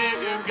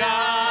Savior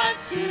God,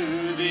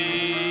 to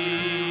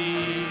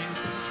thee.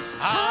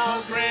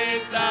 How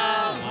great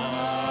thou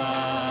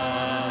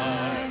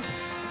art,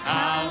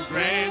 how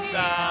great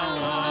thou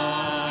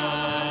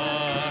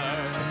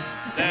art.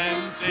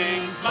 Then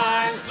sings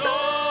my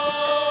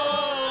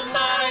soul,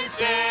 my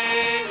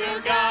Savior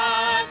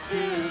God, to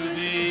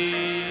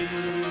thee.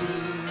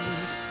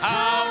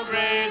 How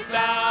great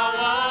thou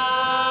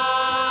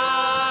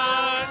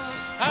art,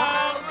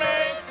 how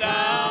great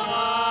thou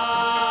art,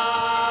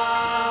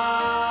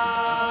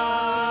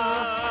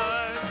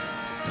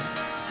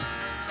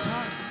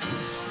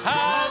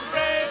 how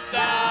great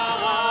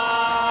thou art,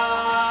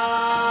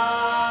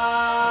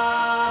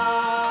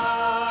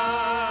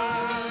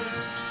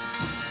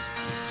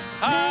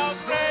 how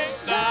great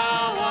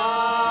thou art,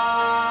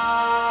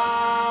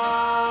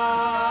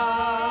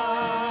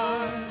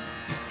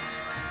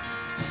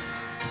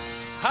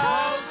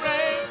 how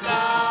great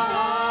thou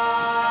art.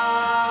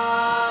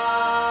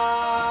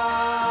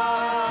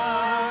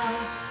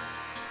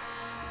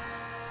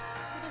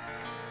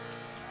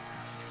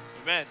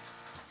 Amen.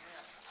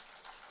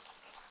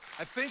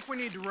 I think we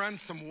need to run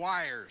some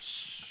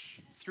wires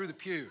through the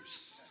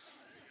pews.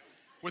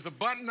 with a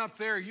button up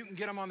there, you can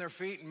get them on their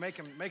feet and make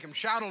them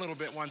shout a little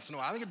bit once in a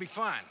while. I think it'd be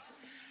fun.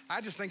 I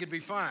just think it'd be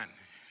fun.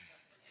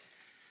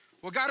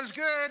 Well, God is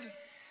good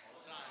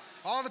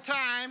all the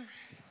time.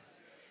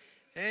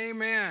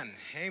 Amen.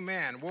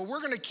 Amen. Well,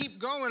 we're going to keep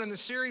going in the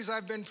series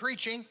I've been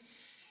preaching.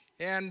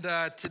 And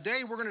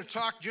today we're going to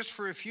talk just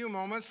for a few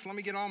moments. Let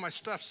me get all my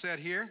stuff set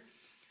here.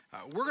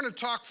 We're going to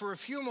talk for a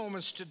few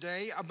moments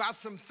today about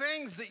some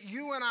things that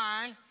you and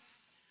I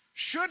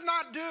should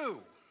not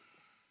do.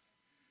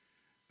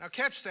 Now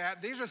catch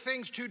that. These are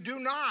things to do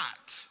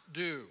not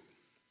do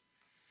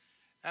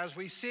as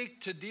we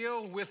seek to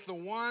deal with the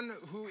one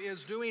who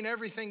is doing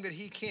everything that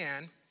he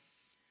can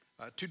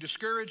to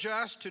discourage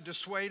us, to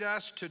dissuade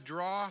us, to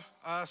draw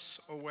us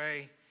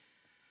away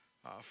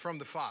from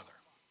the Father.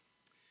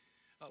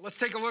 Let's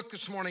take a look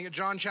this morning at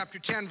John chapter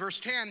 10,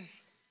 verse 10.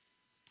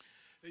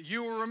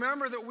 You will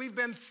remember that we've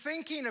been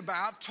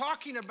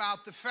talking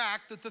about the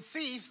fact that the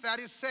thief, that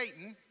is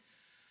Satan,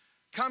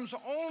 comes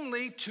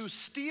only to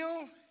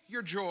steal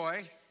your joy,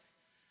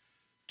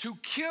 to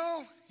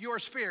kill your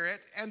spirit,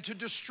 and to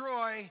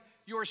destroy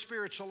your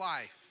spiritual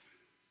life.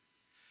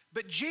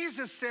 But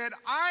Jesus said,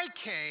 I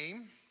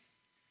came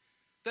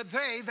that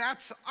they,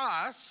 that's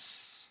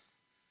us,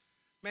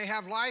 may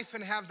have life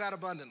and have that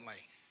abundantly.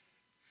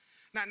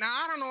 Now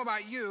I don't know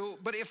about you,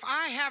 but if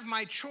I have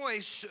my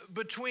choice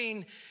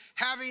between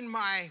having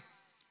my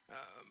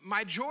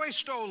joy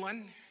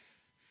stolen,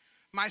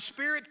 my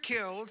spirit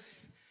killed,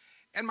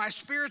 and my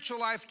spiritual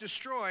life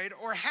destroyed,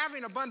 or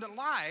having abundant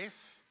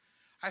life,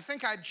 I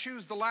think I'd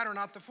choose the latter,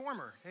 not the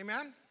former.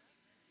 Amen?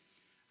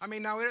 I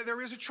mean, now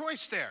there is a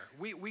choice there.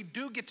 We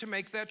do get to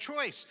make that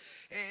choice.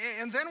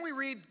 And then we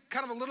read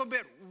kind of a little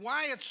bit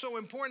why it's so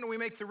important that we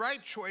make the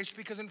right choice,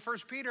 because in 1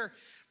 Peter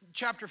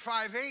chapter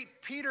 5:8,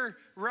 Peter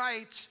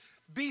writes,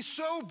 be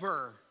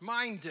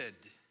sober-minded,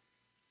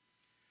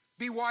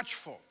 be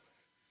watchful.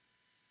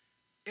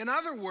 In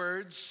other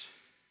words,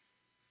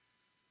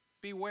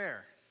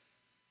 beware.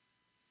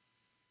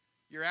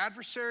 Your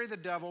adversary, the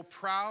devil,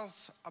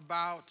 prowls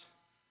about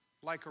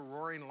like a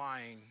roaring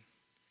lion,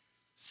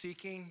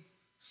 seeking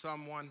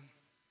someone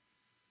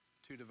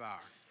to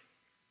devour.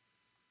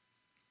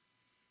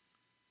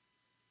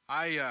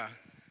 I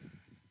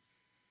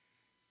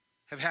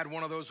have had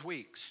one of those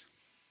weeks.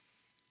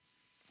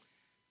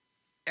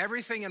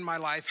 Everything in my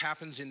life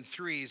happens in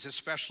threes,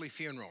 especially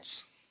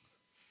funerals.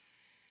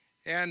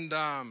 And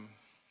I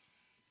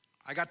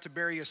got to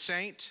bury a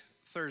saint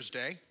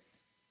Thursday.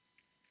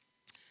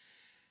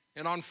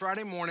 And on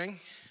Friday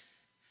morning,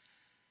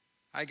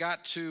 I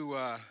got to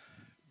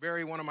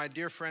bury one of my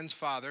dear friend's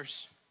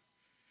fathers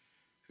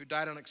who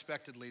died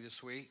unexpectedly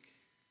this week.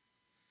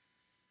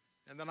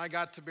 And then I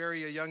got to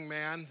bury a young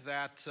man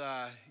that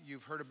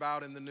you've heard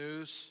about in the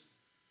news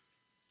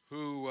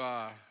who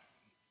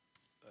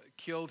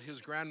killed his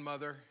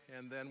grandmother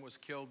and then was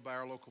killed by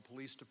our local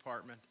police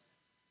department.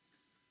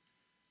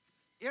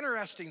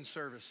 Interesting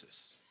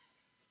services,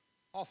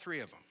 all three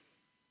of them.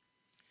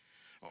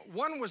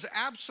 One was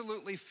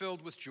absolutely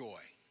filled with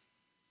joy.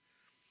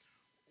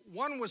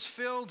 One was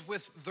filled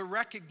with the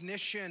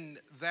recognition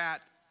that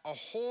a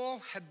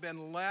hole had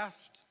been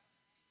left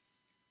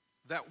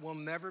that will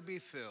never be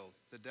filled,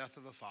 the death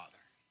of a father.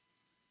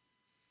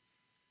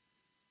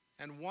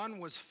 And one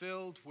was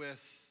filled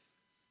with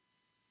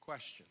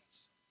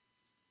questions.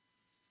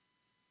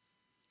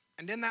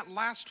 And in that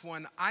last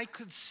one, I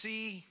could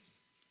see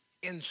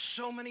in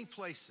so many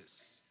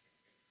places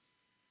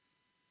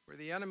where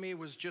the enemy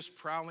was just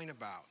prowling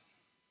about,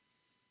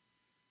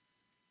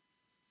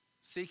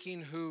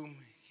 seeking whom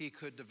he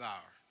could devour,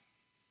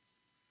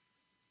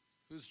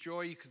 whose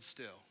joy he could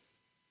still.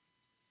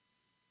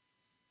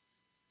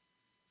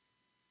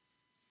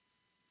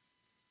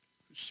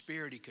 Whose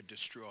spirit he could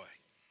destroy.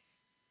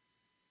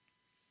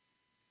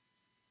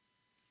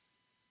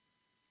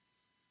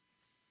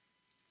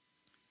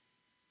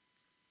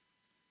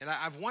 And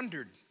I've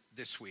wondered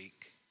this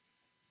week,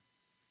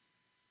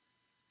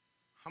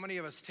 how many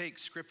of us take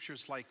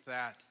scriptures like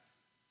that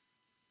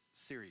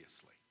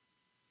seriously?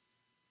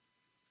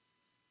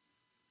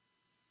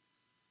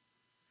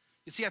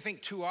 You see, I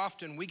think too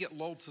often we get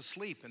lulled to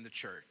sleep in the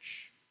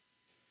church.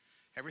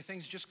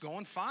 Everything's just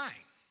going fine.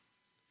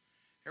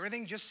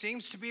 Everything just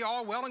seems to be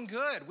all well and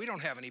good. We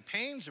don't have any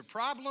pains or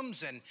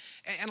problems, and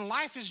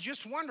life is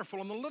just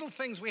wonderful. And the little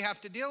things we have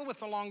to deal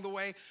with along the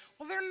way,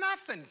 well, they're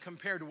nothing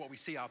compared to what we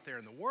see out there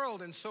in the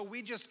world. And so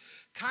we just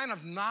kind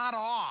of nod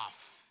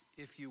off,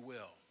 if you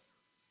will.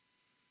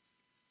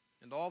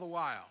 And all the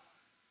while,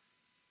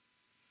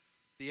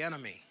 the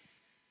enemy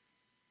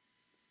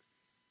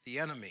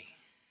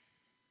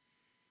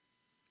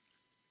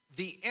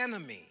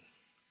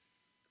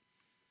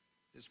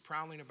is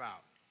prowling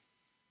about,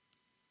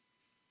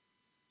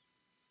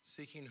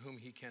 seeking whom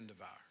he can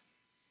devour.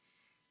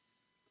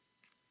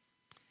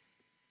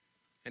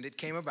 And it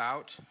came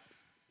about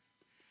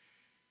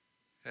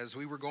as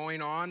we were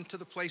going on to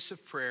the place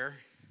of prayer.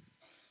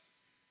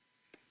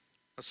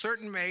 A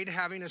certain maid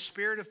having a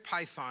spirit of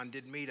Python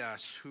did meet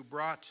us, who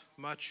brought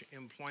much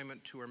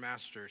employment to her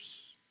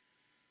masters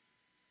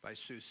by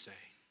soothsaying.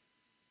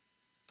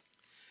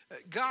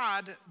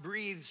 God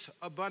breathes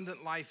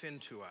abundant life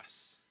into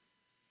us.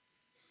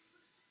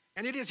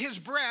 And it is his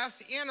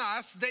breath in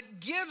us that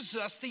gives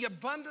us the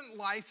abundant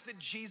life that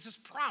Jesus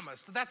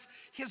promised. That's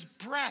his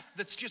breath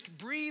that's just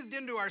breathed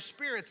into our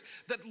spirits,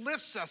 that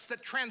lifts us,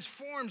 that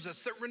transforms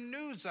us, that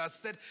renews us,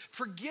 that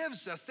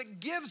forgives us,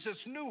 that gives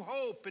us new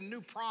hope and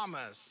new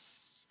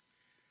promise.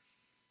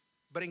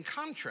 But in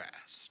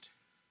contrast,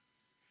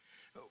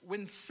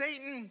 when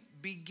Satan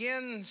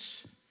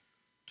begins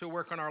to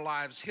work on our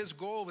lives, his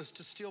goal is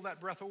to steal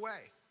that breath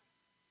away.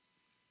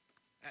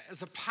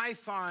 As a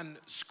python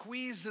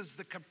squeezes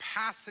the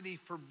capacity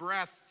for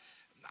breath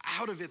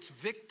out of its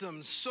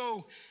victim,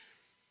 so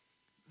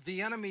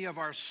the enemy of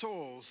our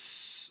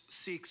souls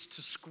seeks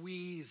to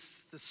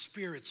squeeze the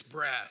Spirit's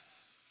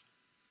breath,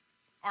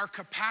 our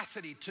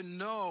capacity to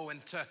know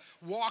and to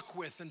walk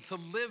with and to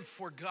live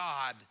for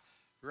God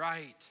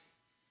right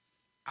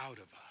out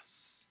of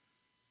us.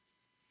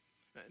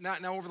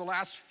 Now over the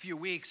last few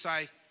weeks,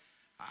 I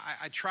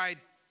tried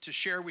to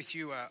share with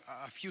you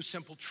a few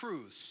simple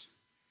truths.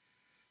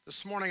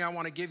 This morning I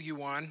want to give you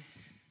one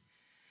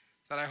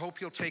that I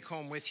hope you'll take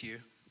home with you,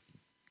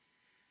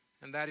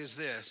 and that is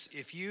this: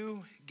 if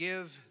you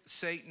give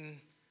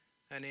Satan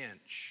an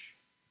inch,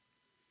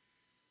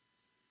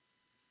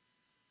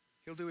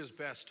 he'll do his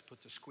best to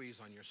put the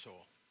squeeze on your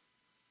soul.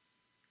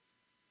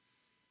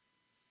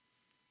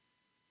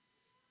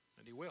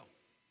 And he will.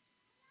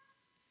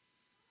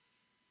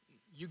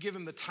 You give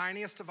him the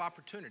tiniest of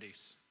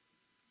opportunities.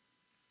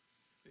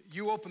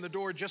 You open the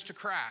door just a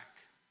crack.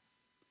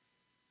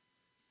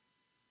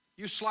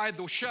 You slide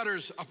those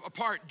shutters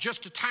apart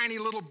just a tiny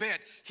little bit.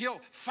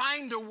 He'll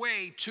find a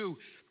way to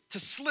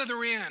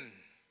slither in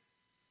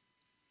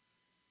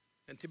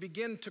and to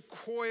begin to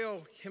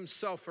coil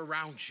himself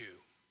around you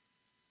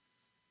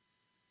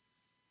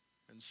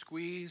and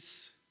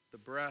squeeze the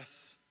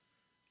breath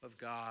of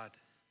God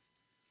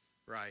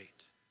right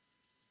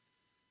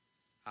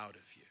out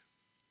of you.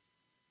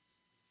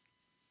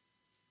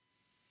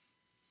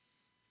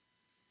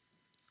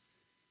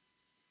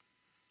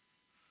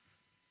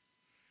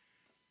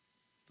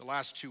 The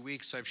last 2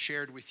 weeks, I've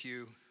shared with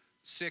you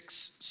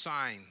 6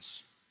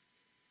 signs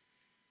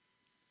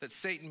that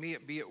Satan may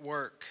be at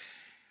work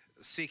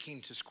seeking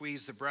to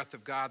squeeze the breath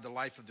of God, the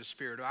life of the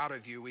Spirit, out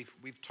of you.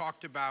 We've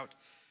talked about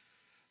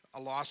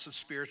a loss of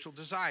spiritual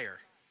desire,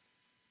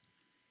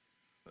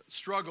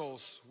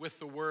 struggles with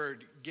the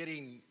word,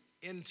 getting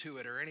into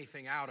it or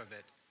anything out of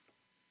it,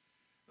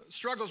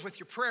 struggles with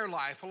your prayer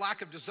life, a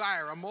lack of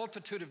desire, a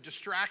multitude of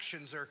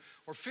distractions, or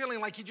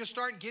feeling like you just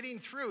aren't getting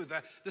through.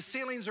 The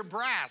ceilings are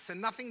brass and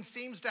nothing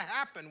seems to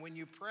happen when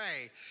you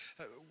pray.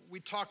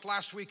 We talked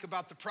last week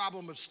about the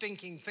problem of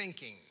stinking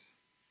thinking,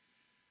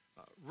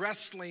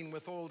 wrestling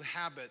with old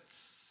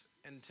habits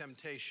and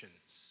temptations,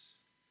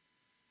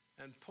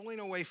 and pulling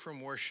away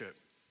from worship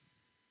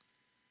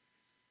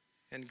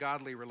and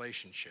godly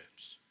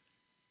relationships.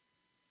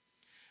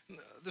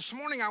 This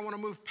morning, I want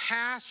to move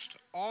past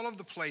all of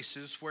the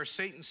places where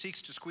Satan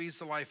seeks to squeeze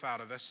the life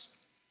out of us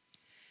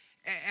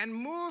and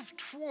move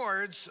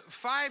towards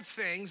 5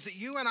 things that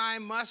you and I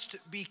must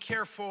be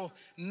careful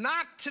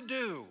not to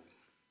do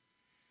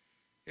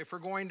if we're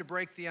going to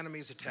break the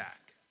enemy's attack.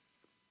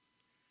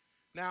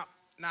 Now,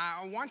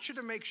 I want you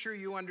to make sure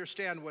you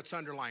understand what's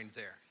underlined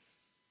there.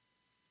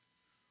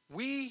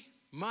 We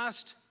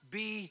must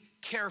be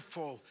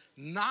careful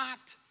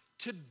not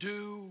to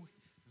do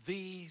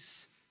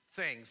these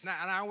things. Now,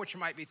 I know what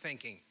you might be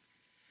thinking.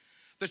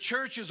 The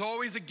church is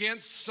always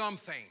against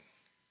something.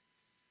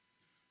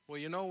 Well,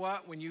 you know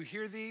what? When you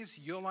hear these,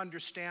 you'll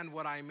understand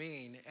what I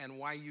mean and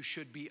why you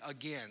should be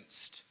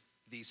against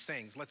these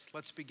things.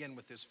 Let's begin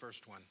with this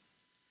first one.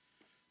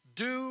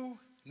 Do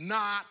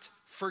not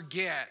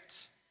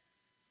forget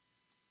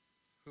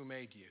who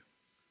made you.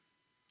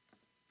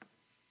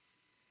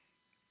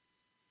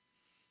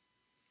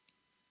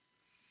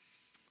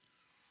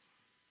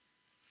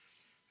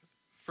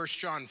 1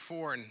 John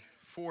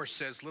 4:4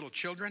 says, little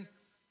children,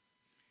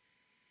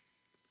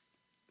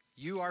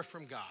 you are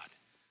from God,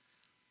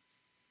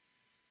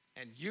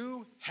 and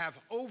you have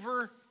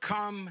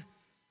overcome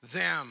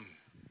them.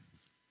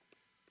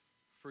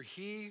 For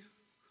he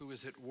who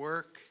is at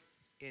work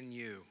in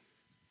you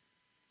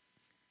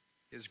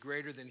is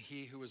greater than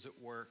he who is at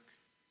work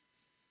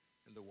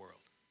in the world.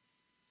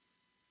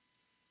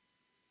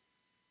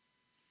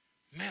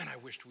 Man, I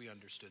wished we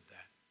understood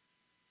that.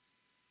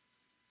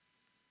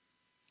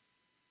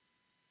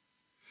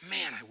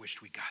 Man, I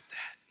wished we got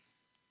that.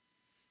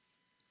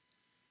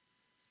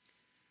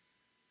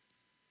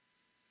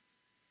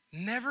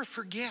 Never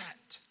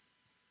forget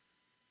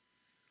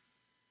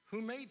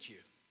who made you.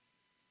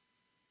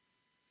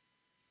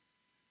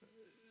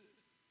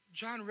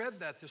 John read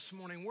that this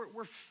morning.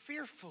 We're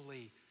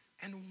fearfully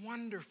and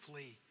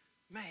wonderfully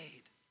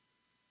made.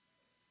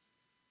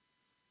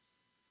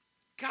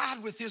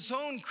 God, with his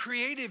own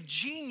creative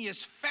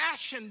genius,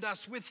 fashioned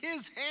us with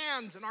his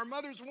hands in our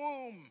mother's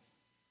womb.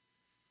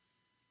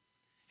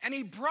 And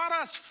he brought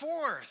us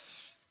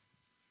forth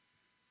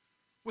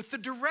with the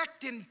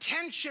direct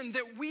intention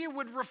that we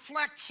would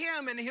reflect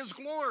him and his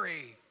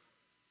glory.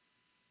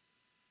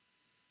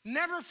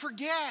 Never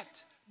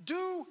forget.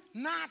 Do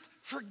not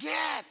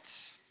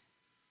forget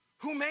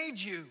who made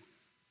you.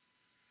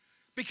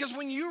 Because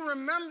when you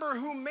remember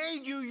who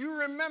made you, you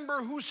remember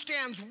who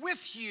stands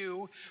with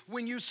you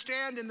when you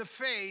stand in the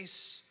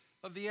face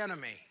of the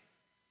enemy.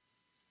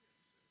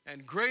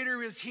 And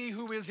greater is he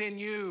who is in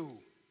you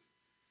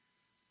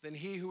than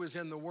he who is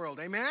in the world.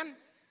 Amen?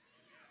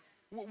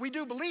 We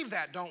do believe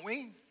that, don't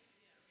we?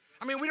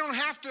 I mean, we don't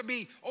have to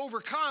be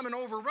overcome and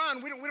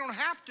overrun. We don't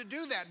have to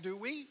do that, do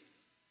we?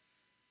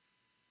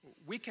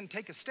 We can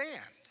take a stand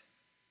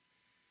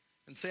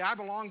and say, I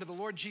belong to the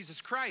Lord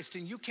Jesus Christ,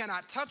 and you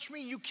cannot touch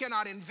me. You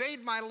cannot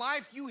invade my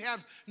life. You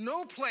have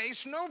no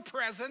place, no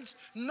presence,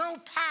 no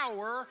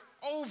power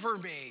over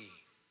me.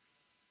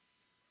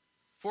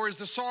 For as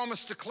the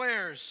psalmist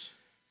declares,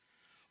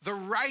 the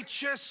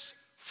righteous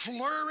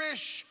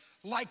flourish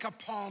like a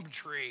palm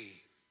tree.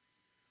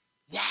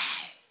 Wow.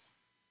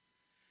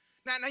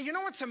 Now, you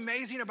know what's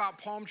amazing about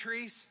palm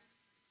trees?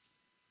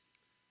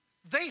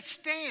 They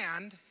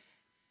stand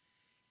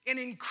in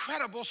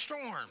incredible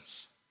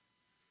storms.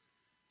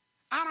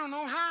 I don't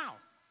know how.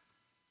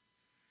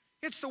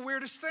 It's the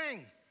weirdest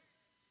thing.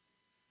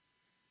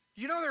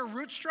 You know their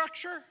root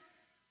structure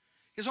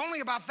is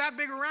only about that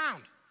big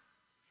around.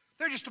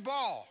 They're just a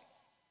ball.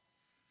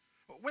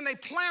 When they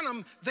plant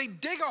them, they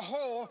dig a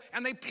hole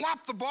and they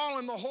plop the ball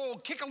in the hole,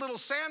 kick a little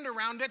sand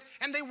around it,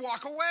 and they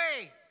walk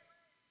away.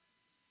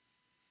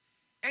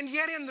 And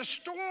yet in the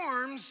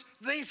storms,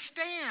 they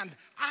stand.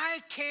 I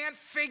can't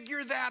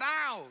figure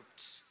that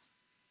out.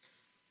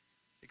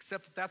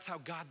 Except that that's how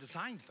God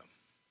designed them.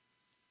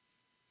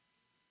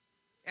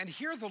 And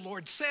here the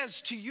Lord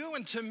says to you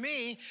and to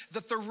me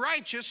that the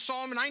righteous,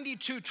 Psalm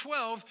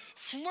 92:12,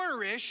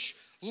 flourish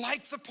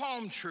like the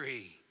palm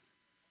tree.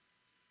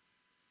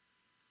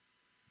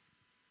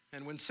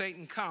 And when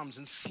Satan comes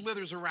and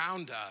slithers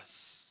around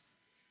us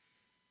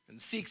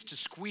and seeks to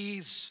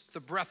squeeze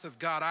the breath of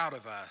God out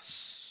of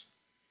us,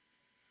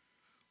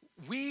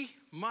 we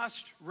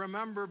must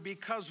remember,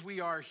 because we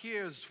are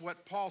his,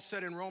 what Paul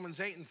said in Romans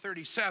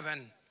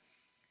 8:37,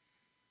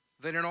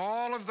 that in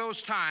all of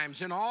those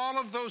times, in all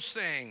of those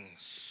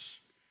things,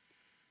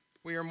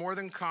 we are more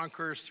than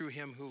conquerors through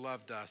him who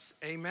loved us.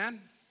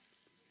 Amen?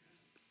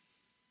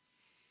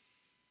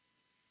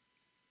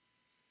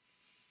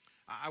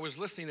 I was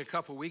listening a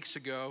couple weeks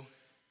ago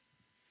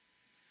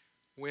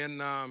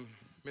when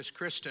Miss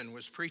Kristen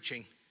was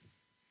preaching,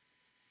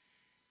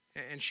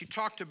 and she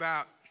talked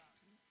about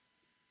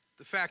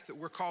the fact that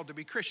we're called to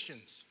be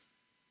Christians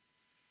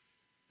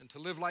and to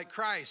live like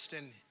Christ.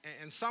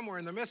 And somewhere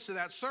in the midst of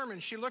that sermon,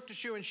 she looked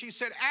at you and she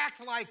said,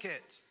 act like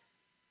it.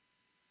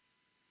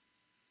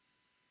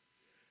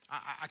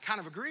 I kind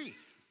of agree.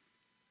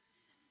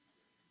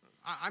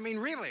 I mean,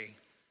 really.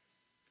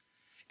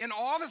 In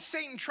all that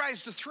Satan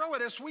tries to throw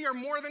at us, we are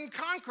more than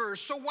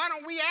conquerors. So why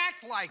don't we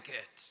act like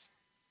it?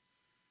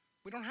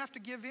 We don't have to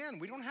give in.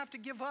 We don't have to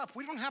give up.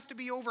 We don't have to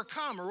be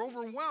overcome or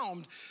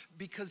overwhelmed,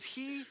 because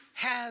he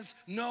has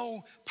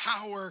no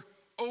power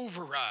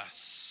over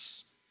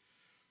us.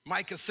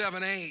 Micah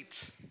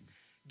 7:8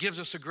 gives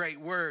us a great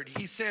word.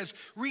 He says,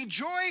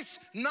 rejoice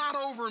not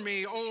over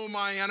me, O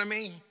my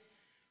enemy.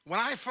 When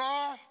I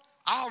fall,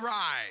 I'll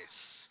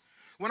rise.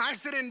 When I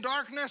sit in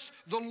darkness,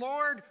 the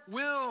Lord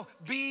will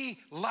be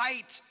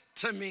light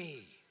to me.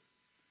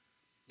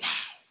 Wow.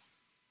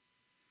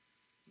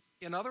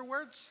 In other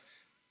words,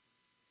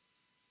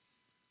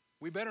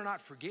 we better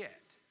not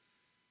forget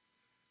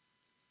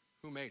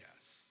who made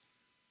us.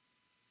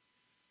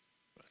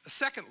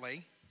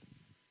 Secondly,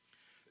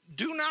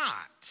 do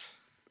not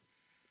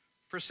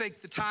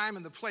forsake the time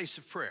and the place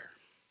of prayer.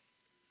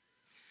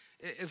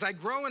 As I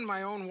grow in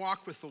my own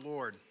walk with the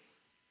Lord,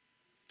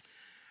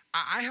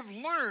 I have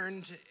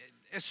learned,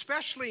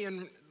 especially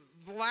in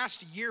the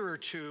last year or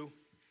two,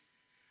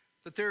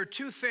 that there are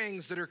two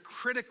things that are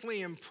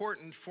critically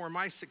important for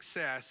my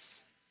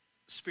success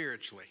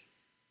spiritually: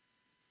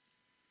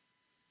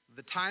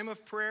 the time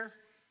of prayer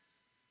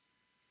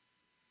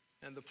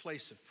and the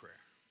place of prayer.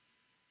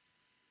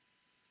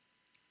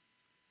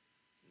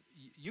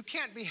 You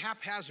can't be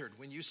haphazard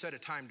when you set a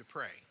time to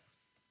pray.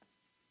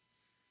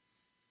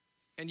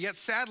 And yet,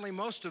 sadly,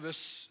 most of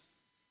us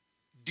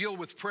deal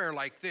with prayer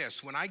like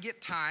this: when I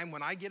get time,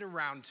 when I get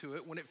around to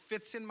it, when it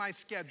fits in my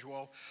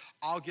schedule,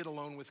 I'll get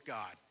alone with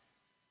God.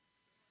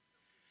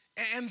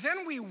 And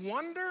then we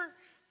wonder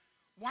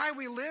why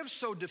we live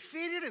so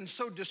defeated and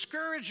so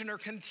discouraged and are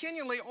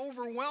continually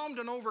overwhelmed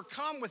and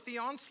overcome with the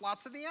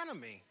onslaughts of the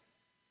enemy.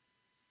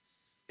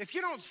 If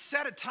you don't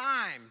set a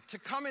time to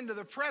come into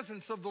the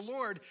presence of the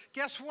Lord,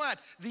 guess what?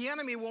 The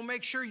enemy will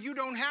make sure you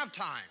don't have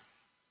time.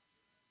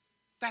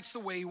 That's the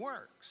way he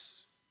works.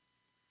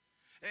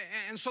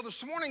 And so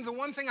this morning, the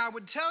one thing I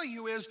would tell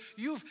you is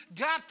you've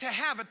got to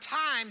have a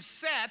time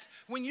set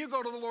when you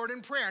go to the Lord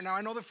in prayer. Now,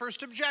 I know the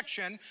first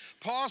objection.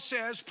 Paul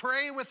says,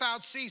 pray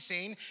without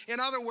ceasing. In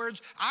other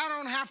words, I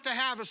don't have to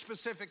have a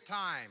specific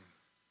time.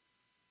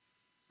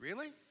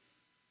 Really?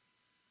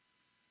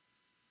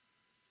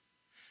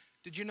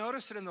 Did you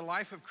notice that in the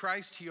life of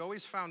Christ, he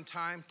always found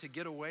time to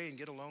get away and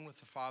get alone with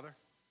the Father?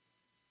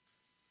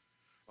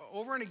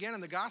 Over and again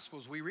in the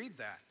Gospels, we read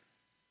that.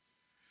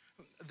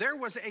 There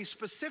was a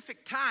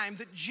specific time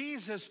that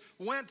Jesus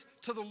went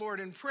to the Lord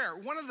in prayer.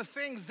 One of the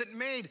things that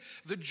made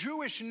the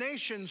Jewish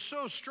nation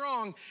so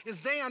strong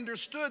is they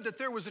understood that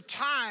there was a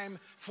time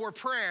for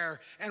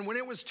prayer, and when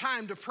it was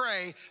time to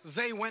pray,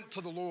 they went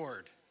to the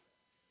Lord.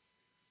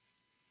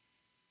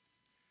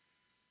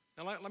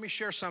 Now let me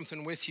share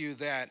something with you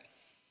that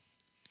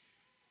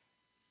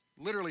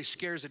literally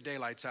scares the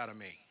daylights out of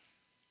me.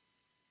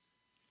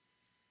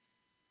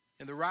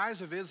 In the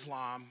rise of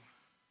Islam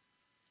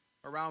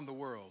around the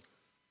world,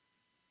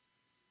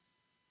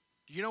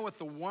 do you know what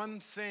the one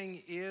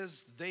thing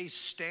is they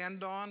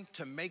stand on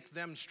to make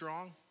them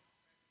strong?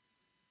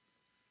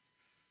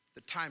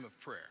 The time of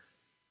prayer.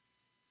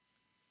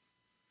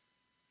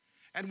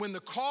 And when the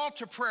call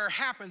to prayer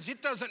happens,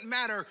 it doesn't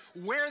matter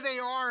where they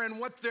are and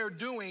what they're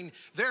doing,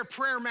 their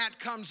prayer mat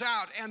comes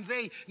out and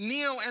they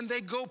kneel and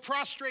they go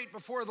prostrate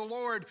before the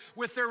Lord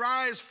with their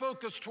eyes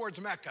focused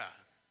towards Mecca.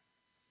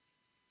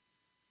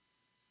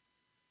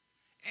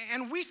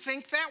 And we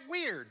think that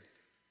weird.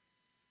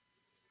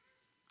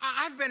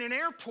 I've been in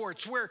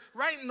airports where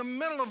right in the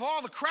middle of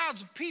all the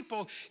crowds of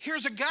people,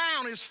 here's a guy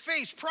on his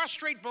face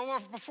prostrate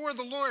before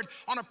the Lord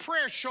on a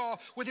prayer shawl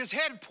with his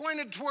head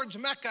pointed towards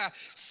Mecca,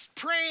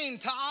 praying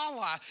to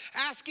Allah,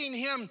 asking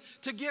him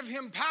to give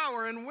him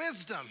power and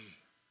wisdom.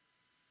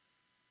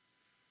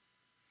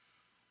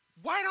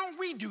 Why don't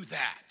we do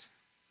that?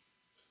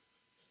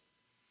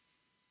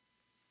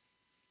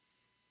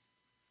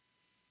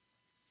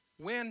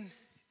 When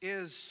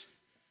is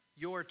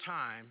your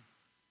time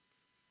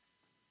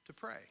to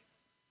pray?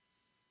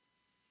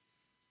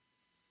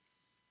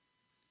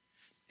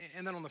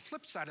 And then on the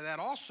flip side of that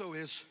also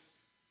is,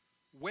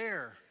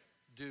 where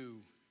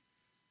do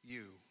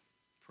you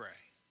pray?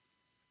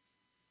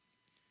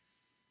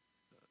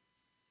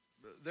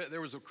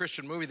 There was a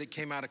Christian movie that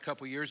came out a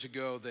couple years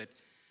ago that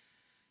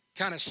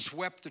kind of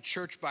swept the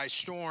church by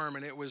storm,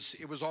 and it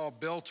was all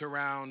built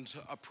around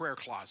a prayer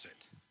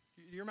closet.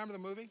 Do you remember the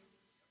movie?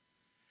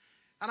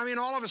 And I mean,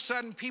 all of a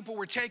sudden, people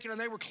were taking and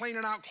they were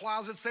cleaning out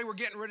closets. They were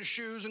getting rid of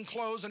shoes and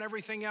clothes and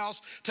everything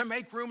else to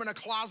make room in a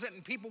closet.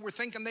 And people were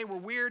thinking they were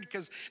weird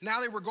because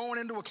now they were going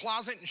into a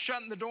closet and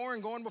shutting the door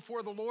and going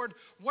before the Lord.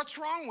 What's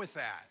wrong with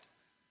that?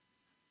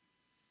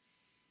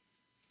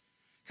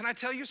 Can I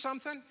tell you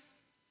something?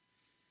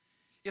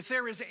 If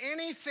there is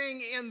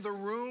anything in the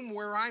room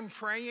where I'm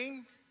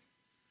praying,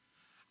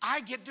 I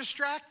get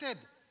distracted.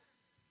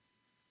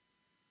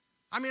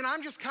 I mean,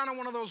 I'm just kind of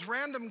one of those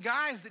random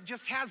guys that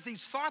just has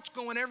these thoughts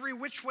going every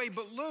which way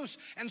but loose.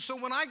 And so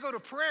when I go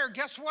to prayer,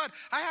 guess what?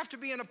 I have to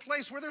be in a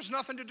place where there's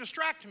nothing to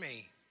distract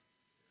me.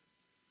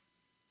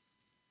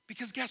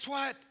 Because guess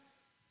what?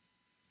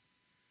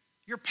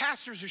 Your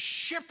pastor's a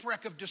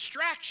shipwreck of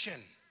distraction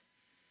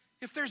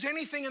if there's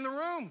anything in the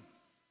room.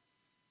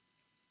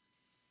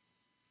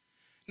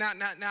 Now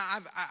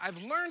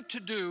I've learned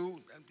to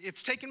do,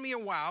 it's taken me a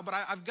while, but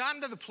I've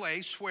gotten to the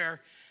place where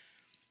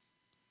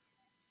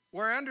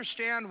I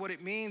understand what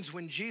it means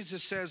when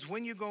Jesus says,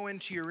 when you go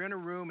into your inner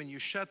room and you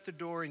shut the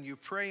door and you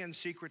pray in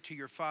secret to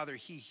your Father,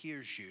 He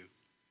hears you.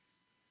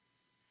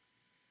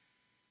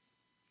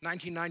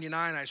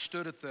 1999, I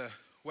stood at the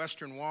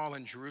Western Wall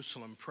in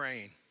Jerusalem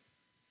praying.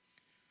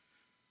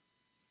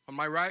 On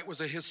my right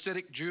was a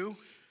Hasidic Jew.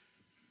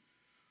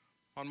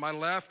 On my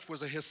left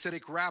was a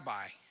Hasidic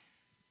rabbi.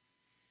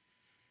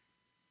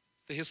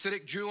 The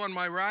Hasidic Jew on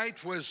my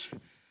right was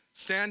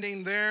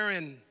standing there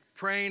and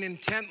praying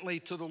intently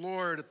to the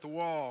Lord at the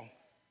wall.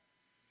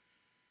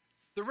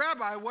 The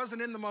rabbi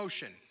wasn't in the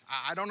motion.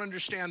 I don't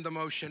understand the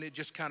motion. It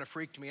just kind of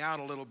freaked me out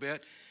a little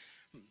bit.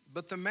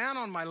 But the man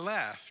on my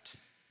left,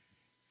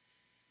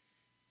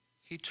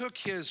 he took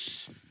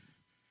his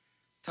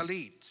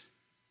talit,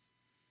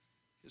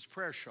 his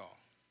prayer shawl,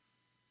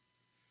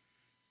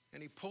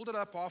 and he pulled it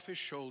up off his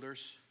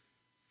shoulders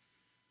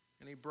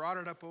and he brought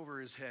it up over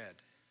his head.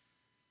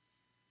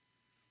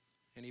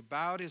 And he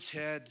bowed his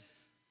head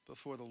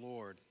before the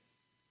Lord.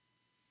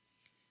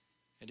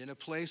 And in a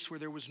place where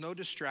there was no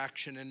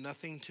distraction and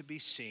nothing to be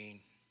seen,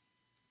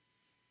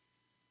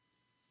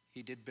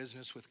 he did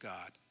business with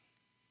God.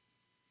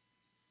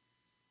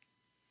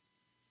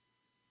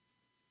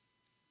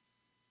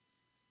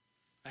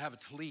 I have a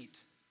talit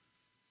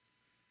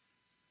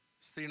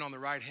sitting on the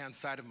right-hand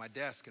side of my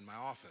desk in my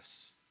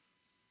office.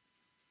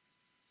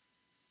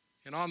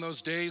 And on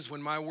those days when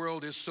my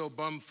world is so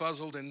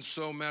bum-fuzzled and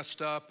so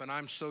messed up and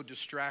I'm so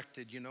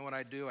distracted, you know what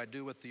I do? I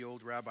do what the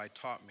old rabbi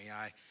taught me.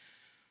 I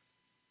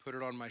put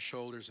it on my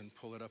shoulders and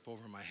pull it up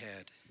over my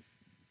head.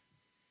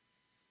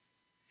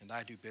 And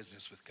I do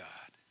business with God.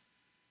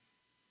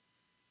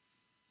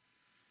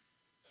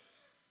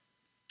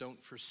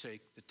 Don't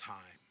forsake the time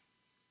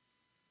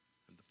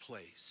and the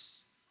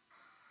place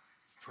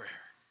of prayer.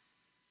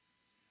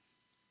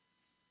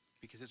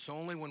 Because it's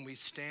only when we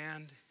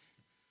stand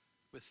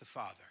with the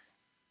Father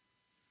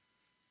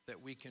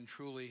that we can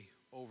truly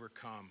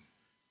overcome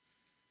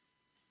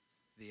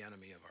the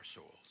enemy of our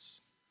souls.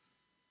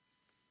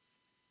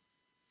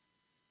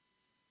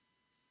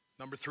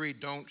 Number 3,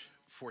 don't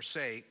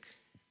forsake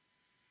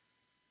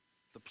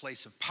the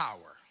place of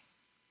power.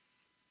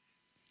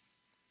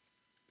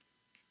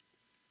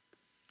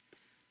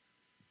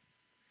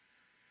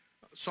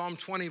 Psalm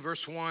 20,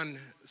 verse 1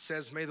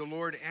 says, "May the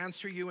Lord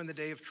answer you in the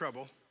day of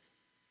trouble,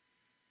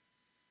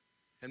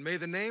 and may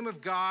the name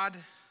of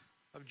God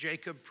of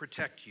Jacob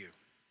protect you.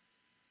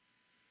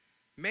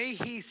 May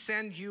he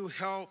send you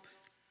help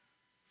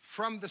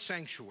from the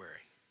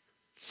sanctuary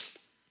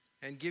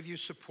and give you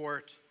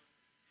support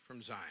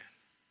from Zion."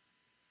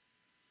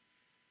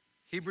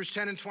 Hebrews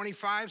 10 and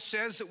 25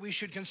 says that we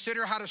should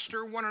consider how to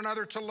stir one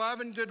another to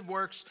love and good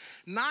works,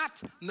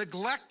 not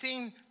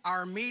neglecting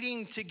our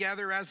meeting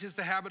together as is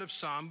the habit of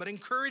some, but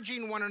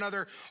encouraging one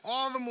another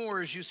all the more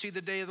as you see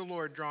the day of the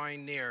Lord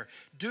drawing near.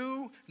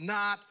 Do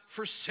not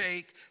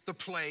forsake the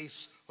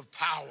place of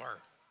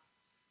power.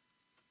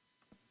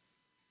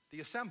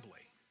 The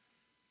assembly.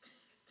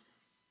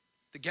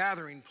 The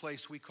gathering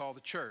place we call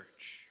the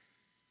church.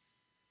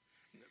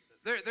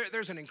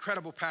 There's an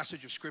incredible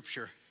passage of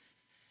Scripture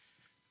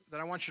that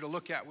I want you to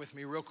look at with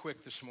me real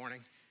quick this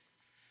morning.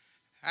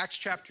 Acts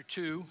chapter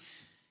 2.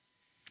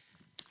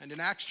 And in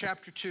Acts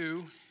chapter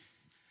 2,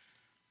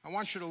 I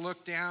want you to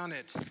look down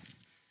at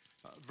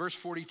verse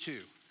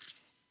 42.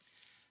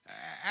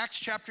 Acts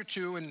chapter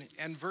 2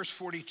 and verse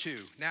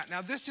 42.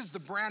 Now this is the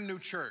brand new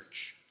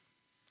church.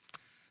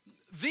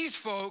 These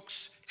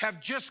folks have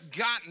just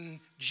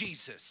gotten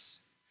Jesus.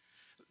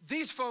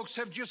 These folks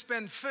have just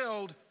been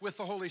filled with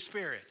the Holy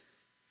Spirit.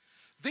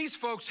 These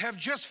folks have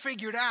just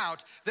figured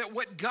out that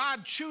what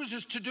God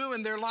chooses to do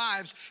in their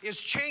lives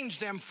is change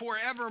them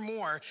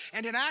forevermore.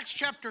 And in Acts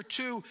chapter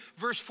 2,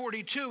 verse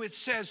 42, it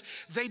says,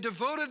 "They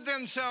devoted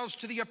themselves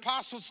to the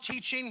apostles'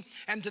 teaching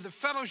and to the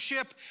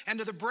fellowship and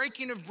to the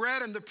breaking of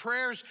bread and the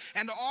prayers,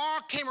 and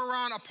awe came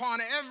around upon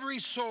every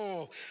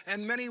soul,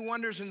 and many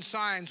wonders and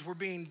signs were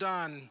being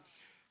done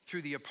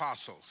through the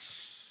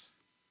apostles."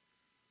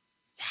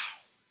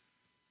 Wow.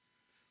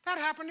 That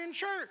happened in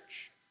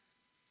church.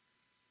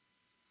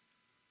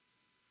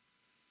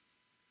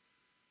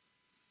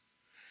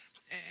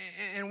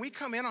 And we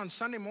come in on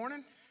Sunday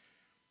morning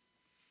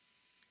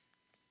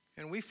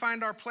and we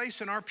find our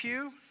place in our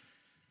pew.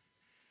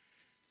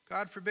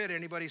 God forbid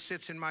anybody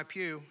sits in my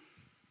pew.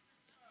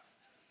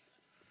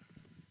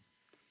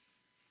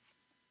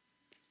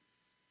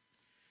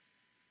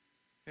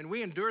 And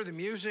we endure the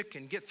music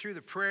and get through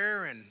the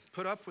prayer and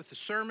put up with the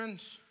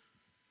sermons.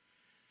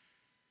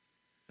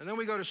 And then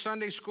we go to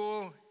Sunday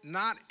school,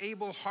 not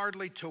able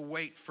hardly to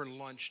wait for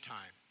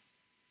lunchtime.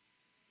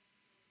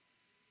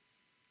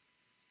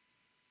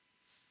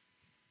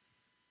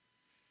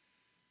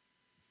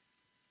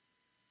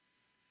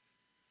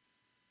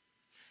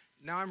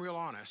 Now I'm real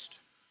honest.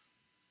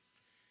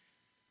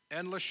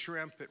 Endless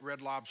shrimp at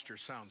Red Lobster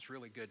sounds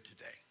really good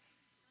today.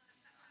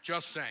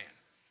 Just saying.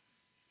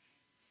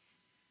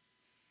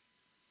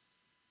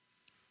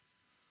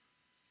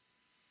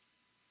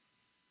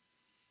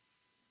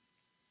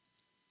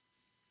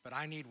 But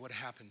I need what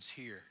happens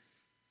here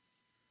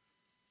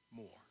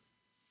more.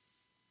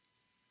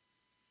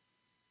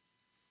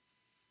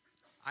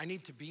 I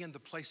need to be in the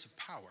place of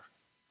power.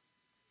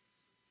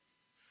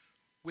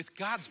 With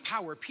God's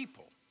power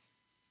people.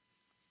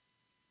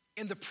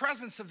 In the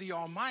presence of the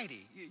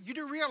Almighty. You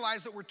do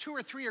realize that where two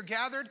or three are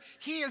gathered,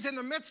 He is in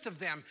the midst of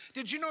them.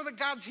 Did you know that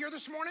God's here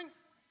this morning?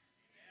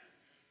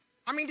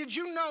 I mean, did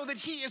you know that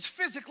He is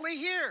physically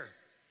here?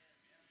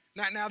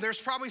 Now there's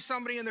probably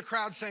somebody in the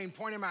crowd saying,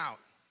 point Him out.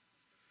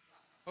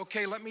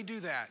 Okay, let me do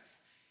that.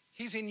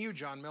 He's in you,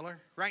 John Miller,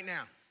 right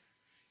now.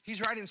 He's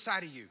right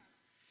inside of you.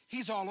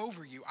 He's all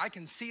over you. I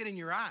can see it in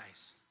your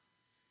eyes.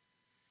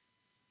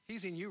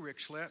 He's in you, Rick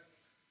Schlipp.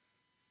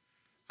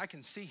 I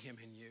can see Him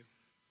in you.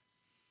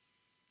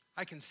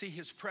 I can see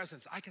His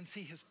presence. I can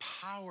see His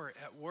power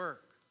at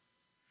work.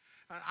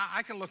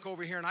 I can look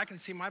over here and I can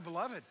see my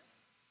beloved.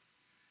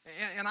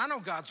 And I know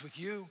God's with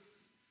you.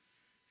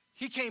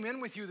 He came in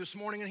with you this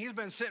morning and He's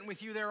been sitting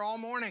with you there all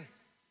morning.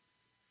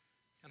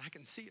 And I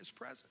can see His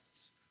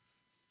presence.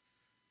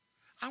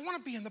 I want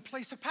to be in the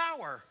place of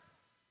power.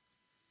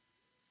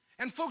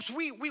 And folks,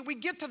 we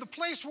get to the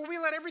place where we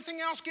let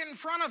everything else get in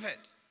front of it.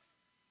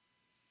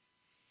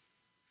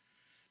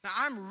 Now,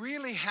 I'm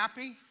really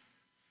happy.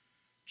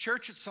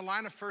 Church at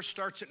Salina first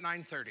starts at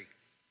 9:30.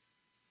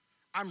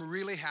 I'm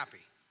really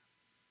happy.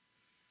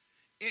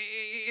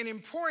 In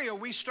Emporia,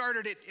 we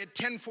started at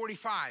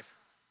 10:45.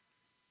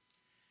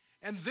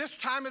 And this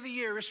time of the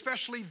year,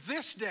 especially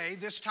this day,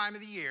 this time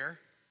of the year,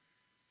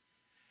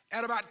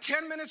 at about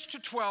 10 minutes to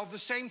 12, the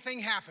same thing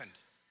happened.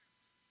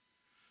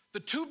 The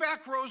two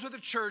back rows of the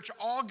church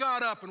all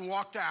got up and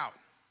walked out.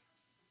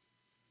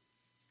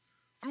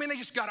 I mean, they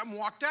just got up and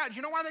walked out.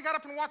 You know why they got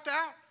up and walked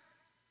out?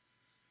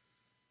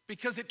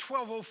 Because at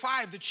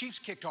 12:05, the Chiefs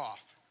kicked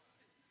off.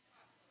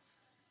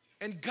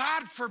 And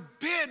God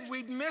forbid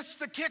we'd miss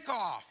the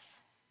kickoff.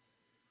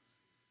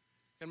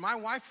 And my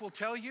wife will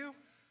tell you,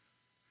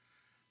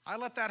 I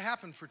let that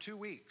happen for 2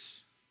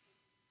 weeks.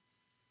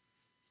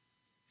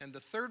 And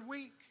the third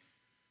week,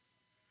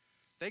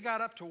 they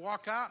got up to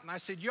walk out, and I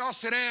said, y'all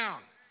sit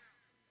down.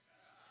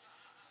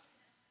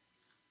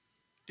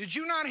 Did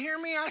you not hear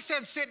me? I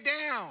said sit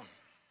down.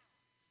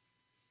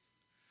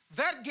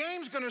 That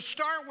game's going to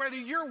start whether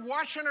you're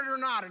watching it or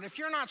not. And if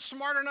you're not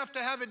smart enough to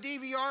have a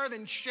DVR,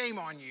 then shame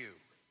on you.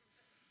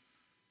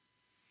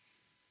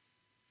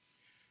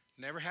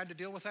 Never had to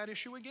deal with that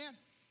issue again.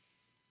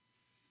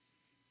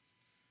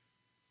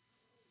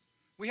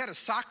 We had a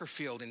soccer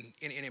field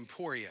in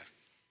Emporia.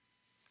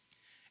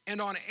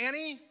 And on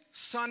any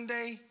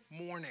Sunday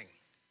morning,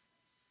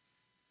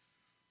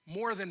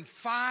 more than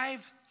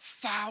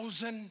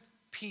 5,000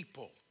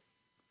 people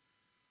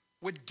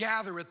would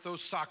gather at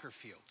those soccer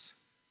fields.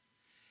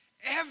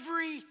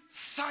 Every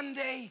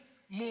Sunday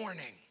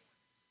morning.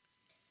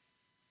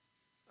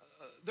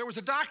 There was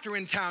a doctor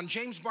in town,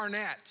 James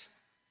Barnett.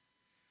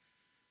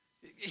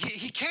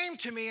 He came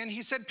to me and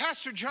he said,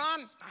 Pastor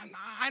John,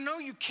 I know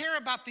you care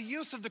about the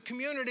youth of the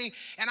community,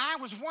 and I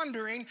was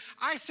wondering,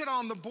 I sit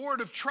on the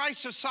board of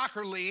Trisa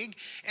Soccer League,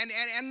 and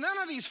none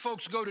of these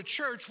folks go to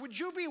church. Would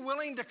you be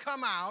willing to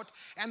come out,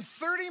 and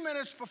 30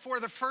 minutes before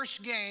the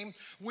first game,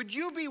 would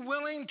you be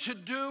willing to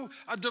do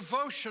a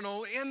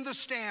devotional in the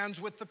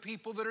stands with the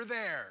people that are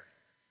there?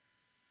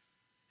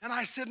 And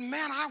I said,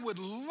 man, I would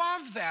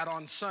love that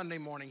on Sunday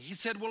morning. He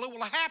said, well, it will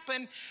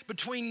happen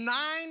between 9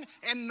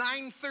 and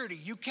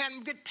 9:30. You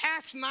can't get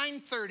past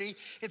 9:30.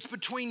 It's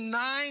between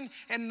 9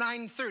 and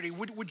 9:30.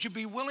 Would you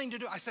be willing to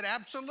do it? I said,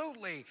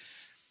 absolutely.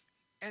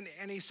 And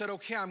he said,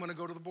 okay, I'm going to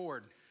go to the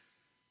board.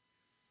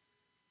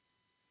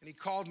 And he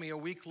called me a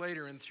week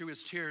later, and through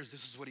his tears,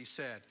 this is what he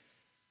said.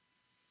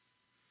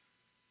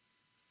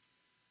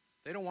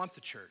 They don't want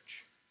the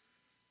church.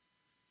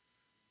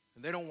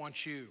 And they don't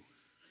want you.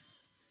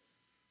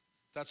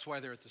 That's why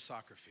they're at the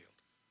soccer field.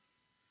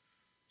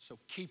 So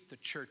keep the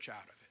church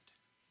out of it.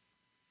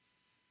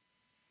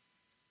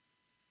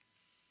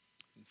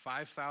 And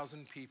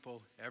 5,000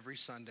 people every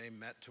Sunday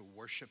met to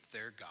worship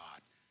their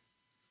God.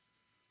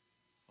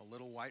 A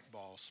little white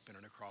ball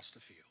spinning across the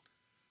field.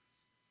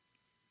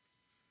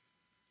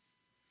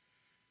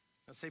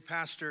 Now say,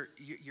 Pastor,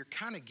 you're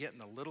kind of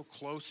getting a little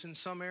close in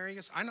some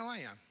areas. I know I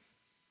am.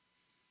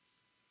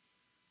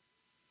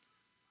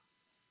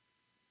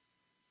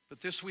 But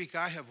this week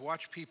I have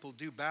watched people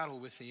do battle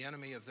with the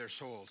enemy of their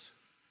souls.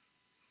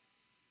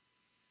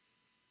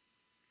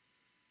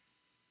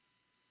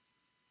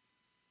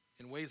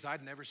 In ways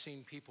I'd never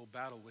seen people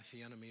battle with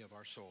the enemy of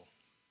our soul.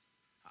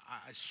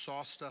 I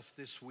saw stuff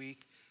this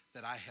week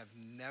that I have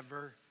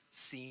never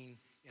seen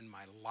in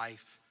my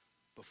life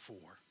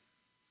before.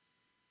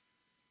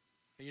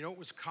 And you know what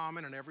was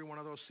common in every one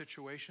of those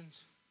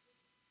situations?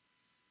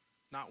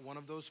 Not one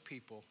of those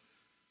people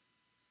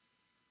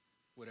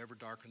would ever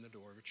darken the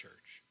door of a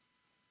church.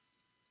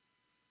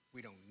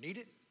 We don't need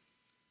it.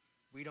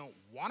 We don't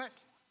want it.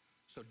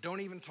 So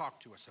don't even talk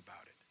to us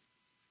about it.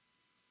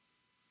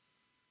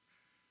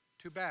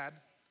 Too bad.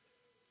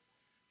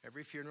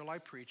 Every funeral I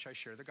preach, I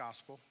share the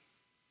gospel.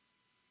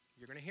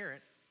 You're going to hear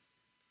it,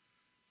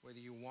 whether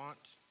you want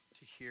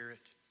to hear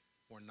it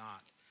or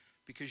not.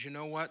 Because you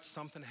know what?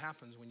 Something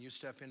happens when you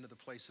step into the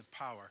place of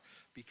power,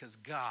 because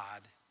God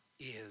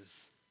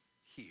is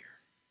here.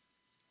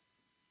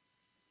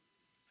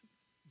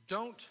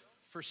 Don't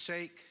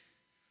forsake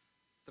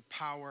the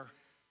power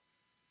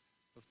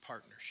of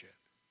partnership.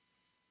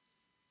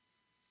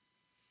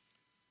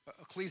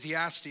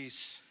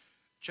 Ecclesiastes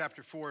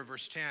chapter 4,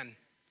 verse 10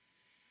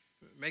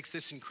 makes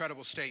this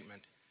incredible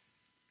statement.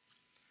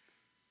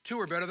 2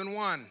 are better than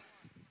 1,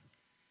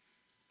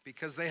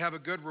 because they have a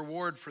good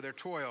reward for their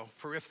toil.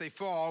 For if they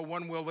fall,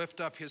 one will lift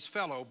up his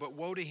fellow, but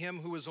woe to him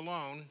who is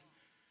alone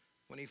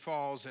when he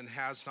falls and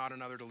has not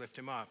another to lift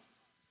him up.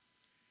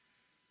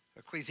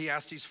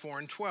 Ecclesiastes 4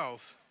 and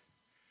 12.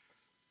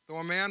 Though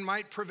a man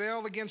might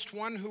prevail against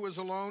one who is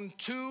alone,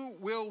 2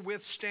 will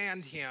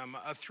withstand him.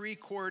 A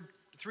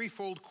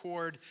threefold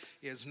cord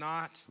is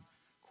not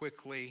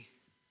quickly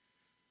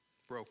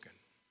broken.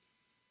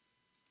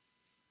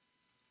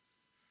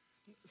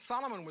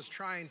 Solomon was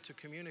trying to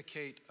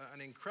communicate an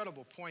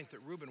incredible point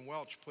that Reuben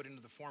Welch put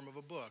into the form of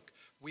a book.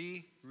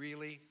 We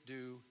really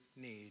do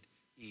need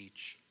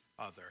each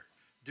other.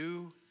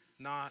 Do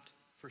not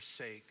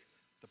forsake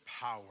the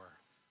power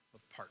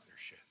of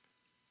partnership.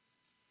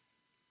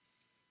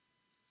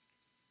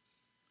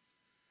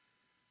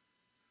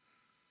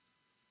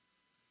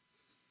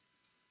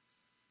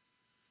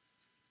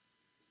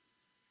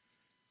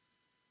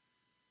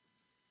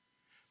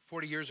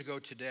 "40 years ago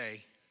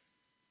today,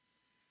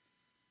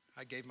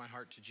 I gave my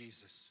heart to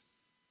Jesus.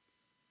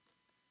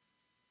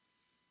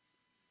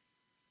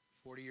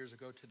 40 years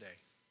ago today.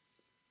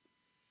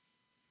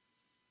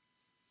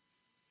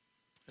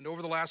 And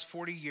over the last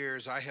 40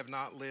 years, I have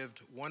not lived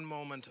one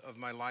moment of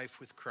my life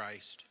with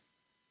Christ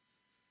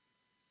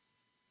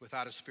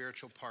without a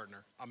spiritual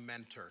partner, a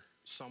mentor,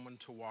 someone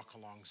to walk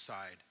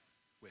alongside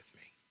with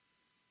me.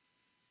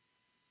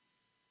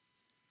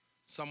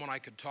 Someone I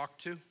could talk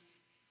to,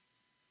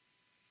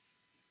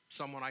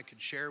 someone I could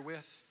share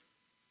with,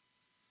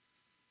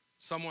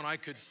 someone I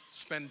could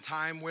spend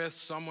time with,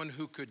 someone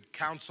who could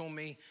counsel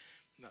me,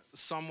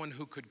 someone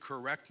who could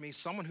correct me,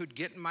 someone who'd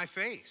get in my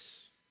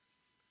face.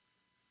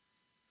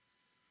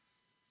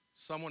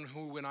 Someone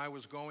who, when I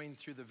was going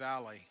through the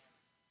valley,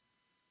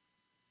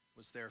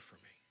 was there for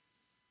me.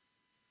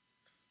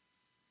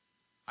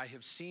 I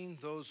have seen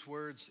those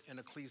words in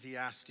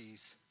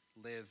Ecclesiastes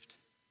lived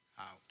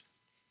out.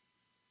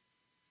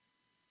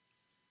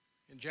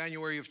 In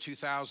January of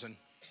 2000,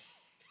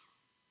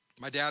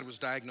 my dad was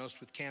diagnosed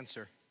with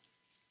cancer.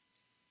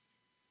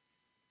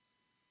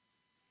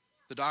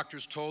 The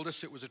doctors told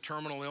us it was a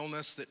terminal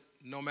illness that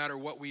no matter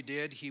what we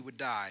did, he would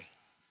die.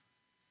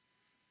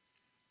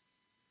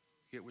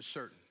 It was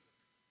certain.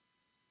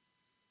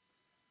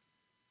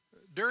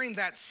 During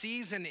that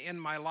season in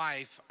my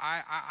life,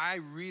 I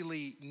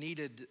really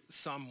needed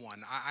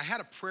someone. I had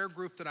a prayer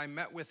group that I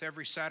met with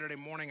every Saturday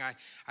morning. I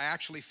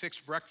actually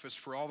fixed breakfast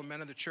for all the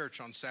men of the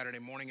church on Saturday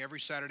morning. Every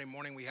Saturday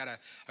morning we had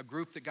a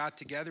group that got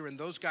together, and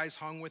those guys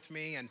hung with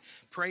me and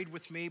prayed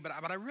with me, but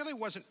I really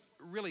wasn't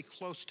really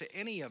close to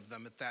any of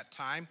them at that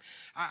time.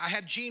 I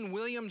had Gene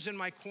Williams in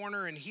my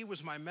corner, and he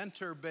was my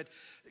mentor, but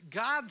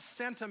God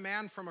sent a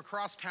man from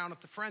across town at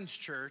the Friends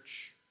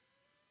Church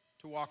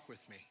to walk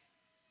with me.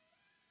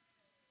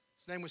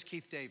 His name was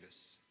Keith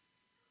Davis.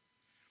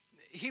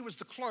 He was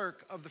the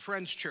clerk of the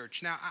Friends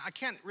Church. Now, I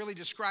can't really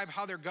describe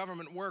how their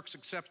government works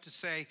except to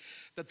say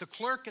that the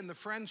clerk in the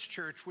Friends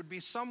Church would be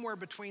somewhere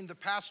between the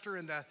pastor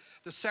and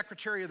the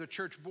secretary of the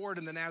church board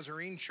in the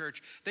Nazarene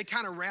Church. They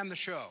kind of ran the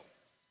show.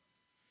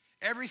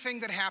 Everything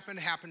that happened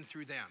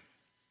through them.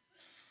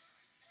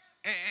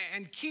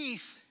 And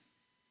Keith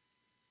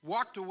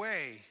walked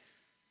away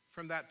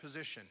from that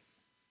position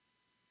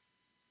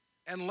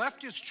and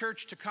left his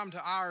church to come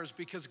to ours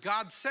because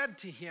God said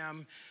to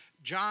him,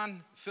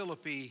 John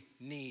Philippi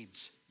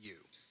needs you.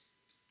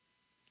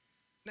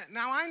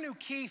 Now I knew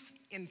Keith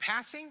in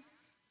passing.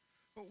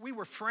 We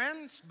were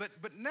friends, but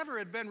never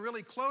had been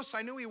really close.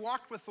 I knew he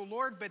walked with the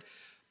Lord, but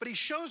he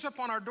shows up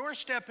on our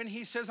doorstep and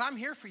he says, I'm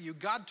here for you.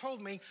 God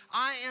told me,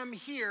 I am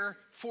here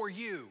for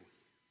you.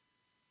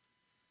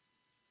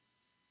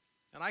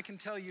 And I can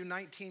tell you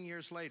 19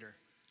 years later,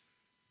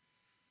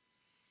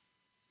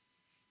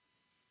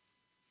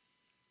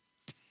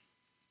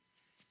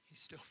 he's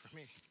still for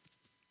me.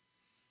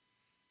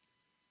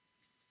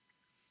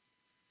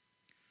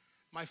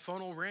 My phone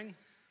will ring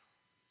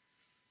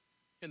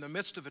in the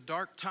midst of a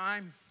dark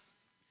time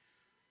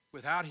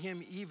without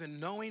him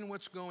even knowing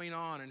what's going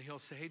on, and he'll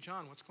say, hey,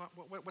 John,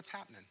 what's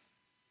happening?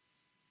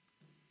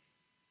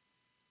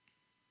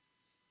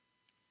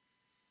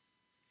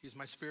 He's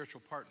my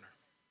spiritual partner,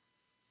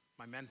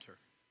 my mentor,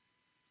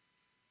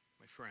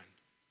 my friend.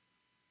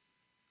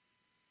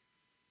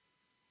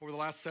 Over the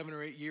last 7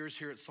 or 8 years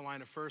here at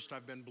Salina First,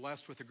 I've been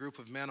blessed with a group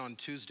of men on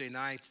Tuesday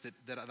nights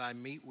that I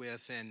meet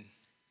with, and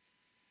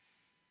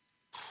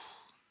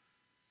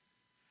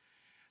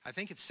I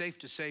think it's safe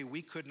to say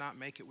we could not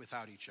make it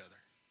without each other.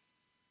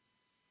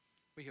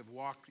 We have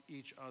walked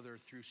each other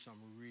through some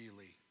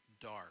really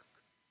dark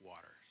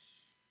waters.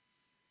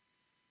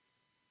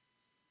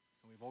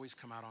 And we've always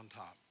come out on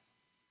top.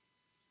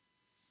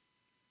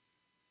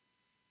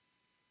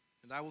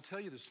 And I will tell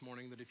you this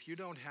morning that if you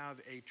don't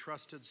have a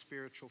trusted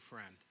spiritual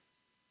friend,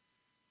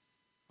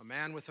 a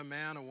man with a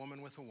man, a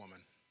woman with a woman,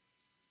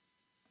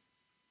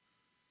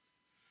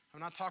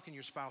 I'm not talking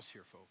your spouse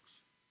here,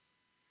 folks.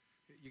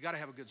 You got to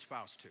have a good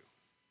spouse too.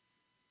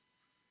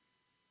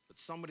 But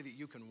somebody that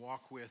you can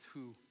walk with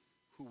who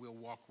will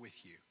walk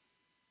with you.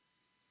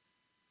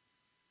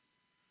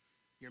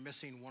 You're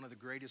missing one of the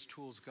greatest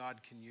tools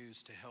God can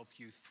use to help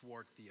you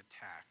thwart the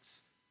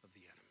attacks of the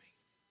enemy.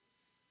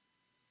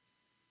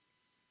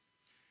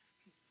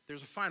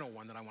 There's a final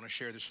one that I want to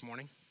share this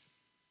morning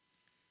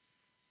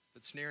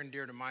that's near and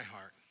dear to my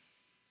heart.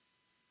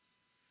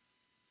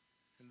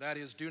 And that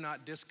is, do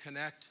not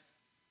disconnect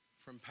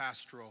from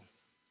pastoral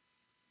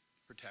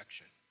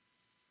protection.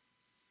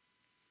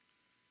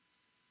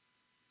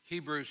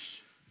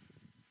 Hebrews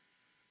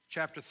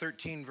chapter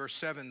 13, verse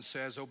 7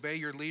 says, obey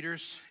your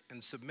leaders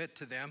and submit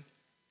to them,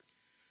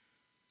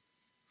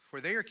 for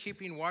they are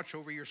keeping watch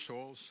over your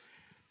souls,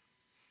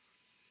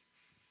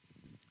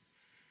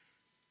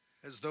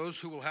 as those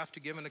who will have to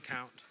give an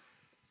account.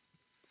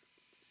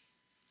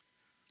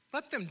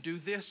 Let them do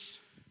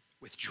this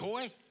with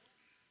joy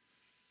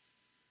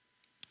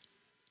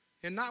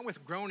and not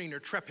with groaning or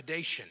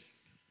trepidation,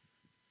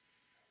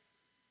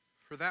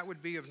 for that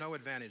would be of no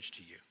advantage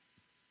to you.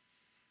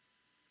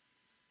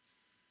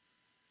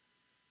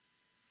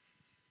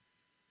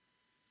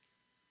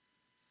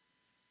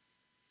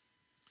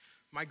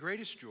 My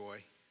greatest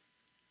joy,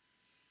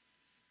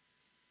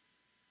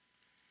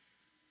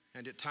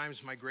 and at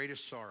times my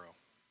greatest sorrow,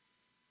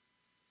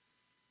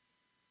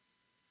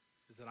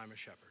 is that I'm a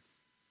shepherd.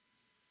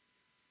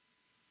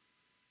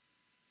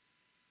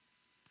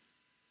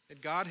 That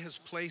God has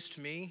placed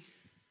me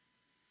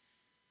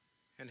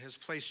and has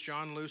placed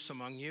John Luce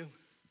among you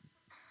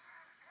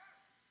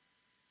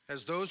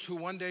as those who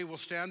one day will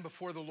stand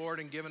before the Lord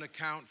and give an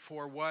account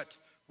for what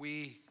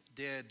we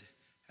did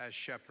as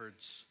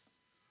shepherds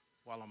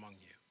while among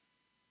you.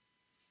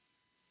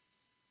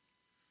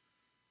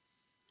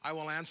 I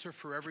will answer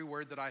for every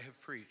word that I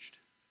have preached,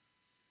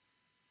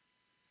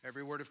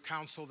 every word of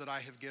counsel that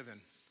I have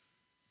given,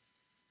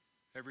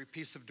 every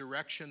piece of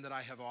direction that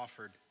I have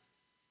offered,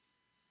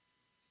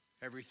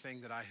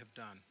 everything that I have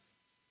done.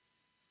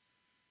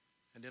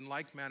 And in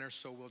like manner,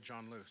 so will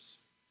John Luce,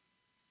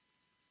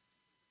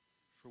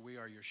 for we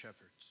are your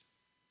shepherds.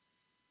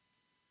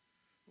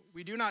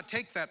 We do not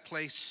take that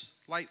place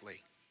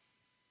lightly.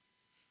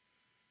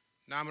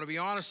 Now, I'm going to be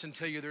honest and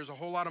tell you there's a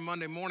whole lot of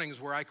Monday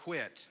mornings where I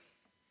quit.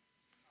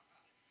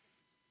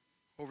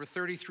 Over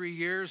 33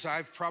 years,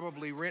 I've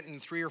probably written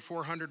 300 or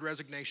 400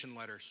 resignation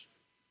letters.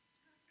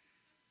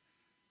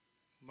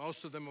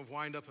 Most of them have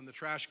wound up in the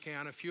trash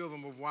can. A few of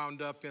them have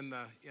wound up in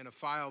a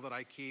file that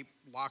I keep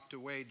locked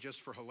away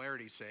just for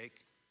hilarity's sake.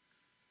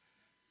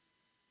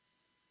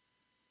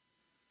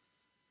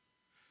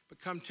 But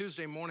come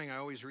Tuesday morning, I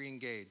always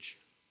re-engage.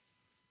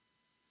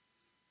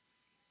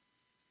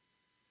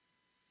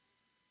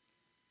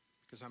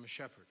 Because I'm a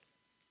shepherd.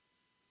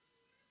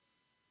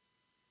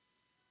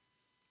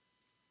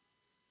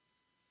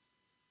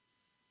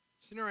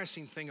 It's an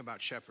interesting thing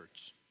about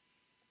shepherds.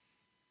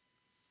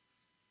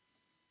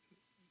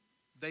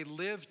 They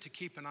live to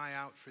keep an eye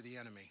out for the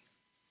enemy.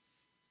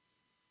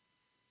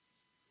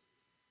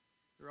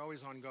 They're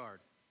always on guard.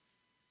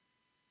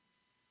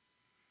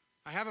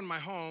 I have in my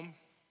home,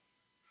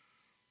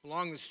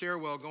 along the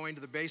stairwell going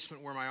to the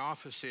basement where my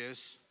office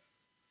is,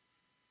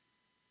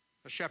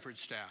 a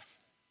shepherd's staff.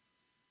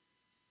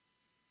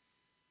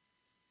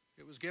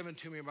 It was given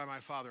to me by my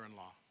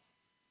father-in-law,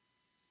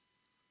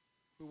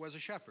 who was a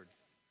shepherd.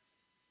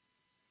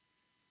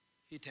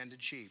 He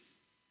tended sheep.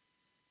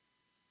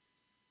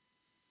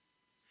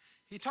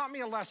 He taught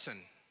me a lesson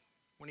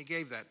when he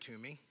gave that to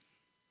me.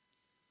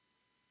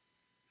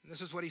 And this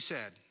is what he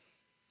said.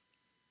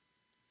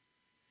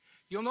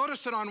 You'll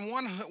notice that on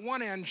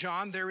one end,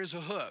 John, there is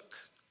a hook.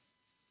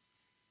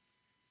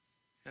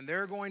 And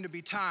there are going to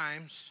be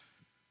times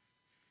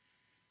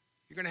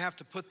you're going to have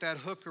to put that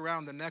hook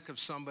around the neck of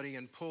somebody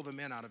and pull them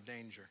in out of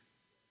danger.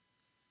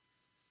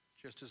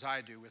 Just as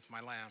I do with my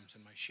lambs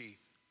and my sheep.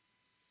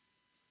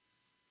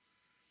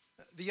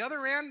 The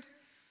other end,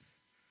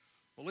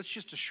 well, it's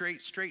just a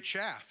straight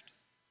shaft.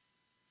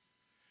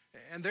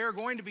 And there are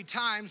going to be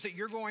times that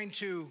you're going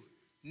to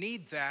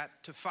need that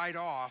to fight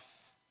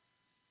off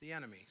the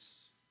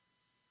enemies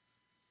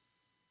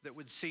that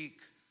would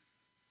seek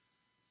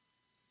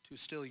to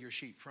steal your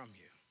sheep from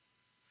you.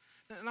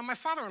 Now, my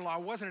father-in-law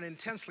wasn't an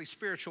intensely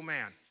spiritual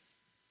man.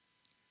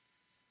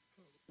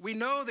 We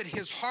know that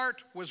his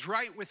heart was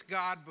right with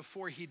God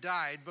before he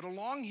died, but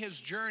along his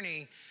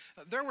journey,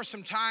 there were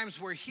some times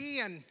where he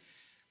and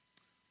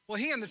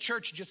the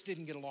church just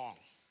didn't get along.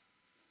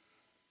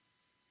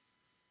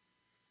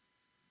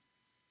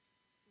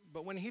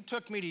 But when he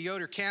took me to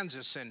Yoder,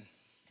 Kansas, and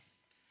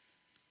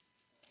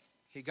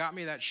he got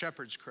me that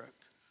shepherd's crook,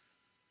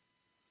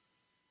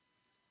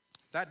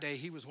 that day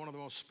he was one of the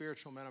most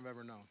spiritual men I've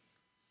ever known.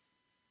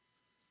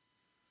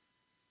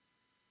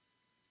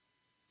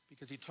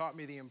 Because he taught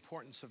me the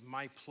importance of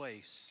my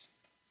place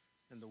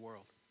in the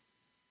world.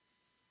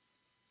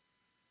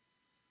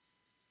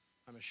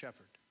 I'm a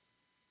shepherd.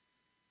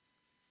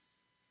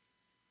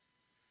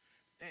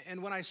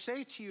 And when I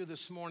say to you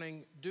this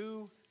morning,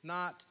 do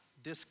not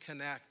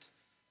disconnect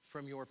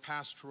from your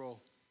pastoral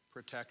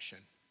protection.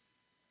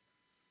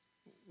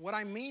 What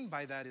I mean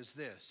by that is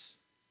this.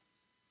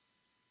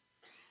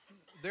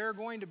 There are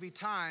going to be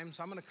times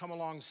I'm going to come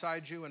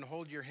alongside you and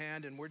hold your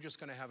hand, and we're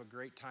just going to have a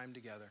great time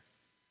together.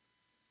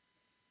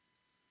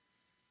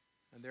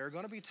 And there are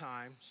going to be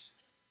times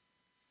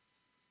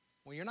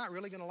when you're not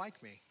really going to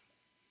like me.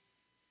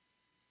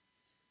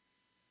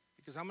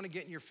 Because I'm going to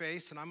get in your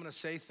face and I'm going to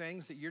say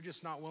things that you're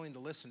just not willing to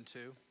listen to.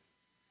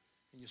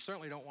 And you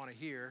certainly don't want to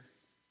hear.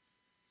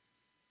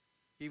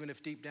 Even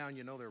if deep down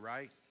you know they're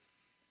right.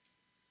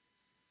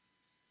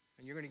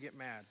 And you're going to get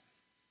mad.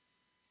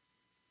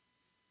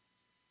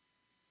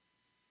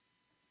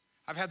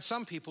 I've had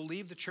some people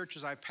leave the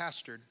churches I've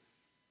pastored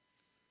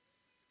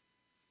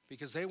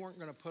because they weren't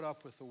going to put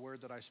up with the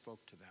word that I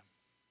spoke to them.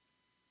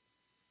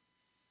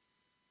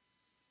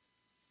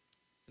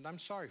 And I'm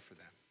sorry for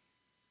them.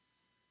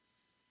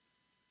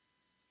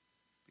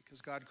 Because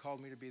God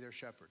called me to be their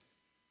shepherd.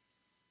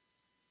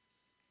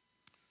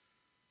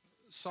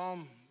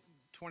 Psalm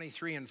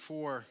 23 and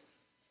 4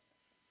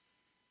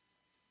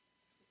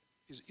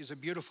 is a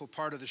beautiful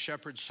part of the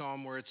shepherd's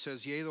psalm where it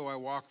says, Yea, though I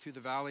walk through the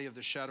valley of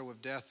the shadow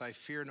of death, I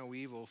fear no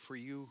evil, for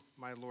you,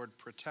 my Lord,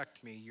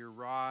 protect me. Your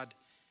rod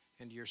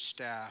and your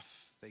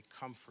staff, they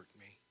comfort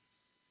me.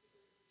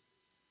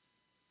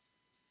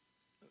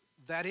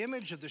 That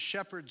image of the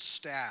shepherd's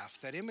staff,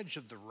 that image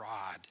of the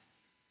rod,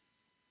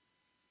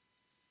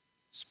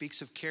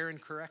 speaks of care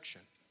and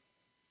correction.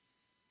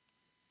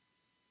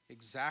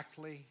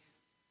 Exactly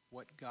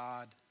what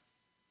God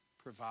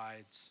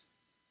provides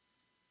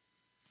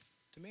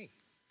to me.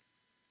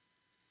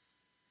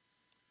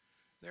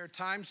 There are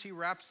times he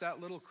wraps that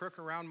little crook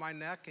around my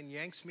neck and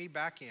yanks me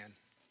back in,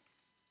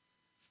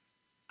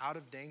 out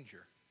of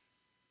danger.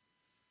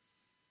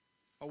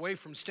 away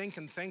from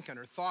stinking thinking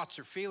or thoughts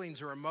or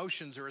feelings or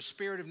emotions or a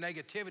spirit of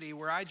negativity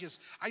where I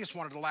just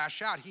wanted to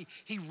lash out.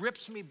 He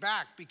rips me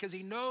back because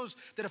he knows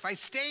that if I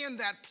stay in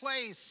that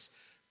place,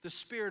 the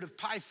spirit of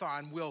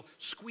Python will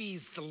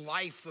squeeze the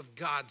life of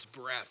God's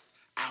breath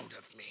out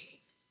of me.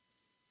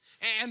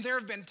 And there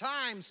have been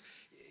times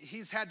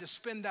he's had to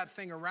spin that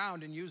thing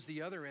around and use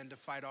the other end to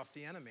fight off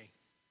the enemy.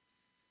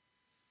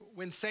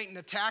 When Satan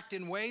attacked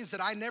in ways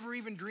that I never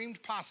even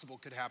dreamed possible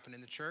could happen in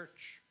the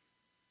church.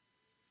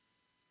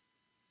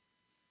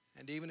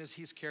 And even as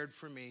he's cared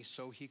for me,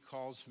 so he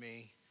calls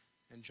me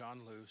and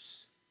John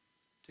Luce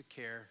to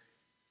care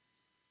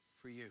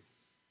for you.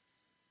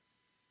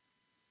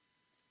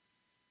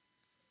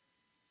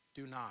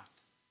 Do not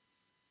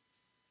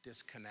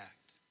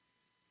disconnect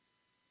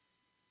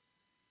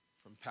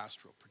from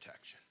pastoral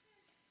protection.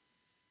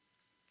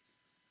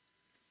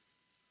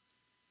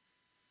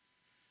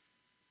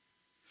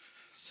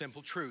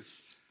 Simple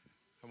truth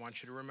I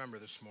want you to remember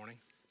this morning.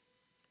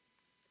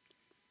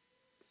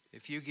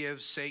 If you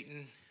give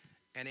Satan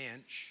an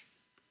inch,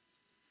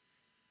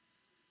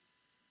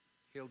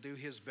 he'll do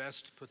his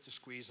best to put the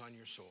squeeze on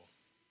your soul.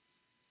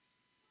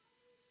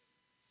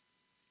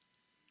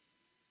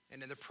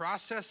 And in the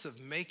process of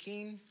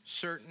making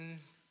certain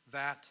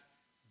that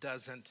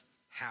doesn't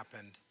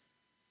happen,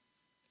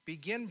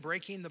 begin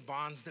breaking the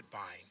bonds that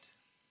bind.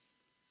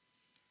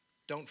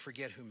 Don't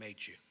forget who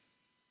made you.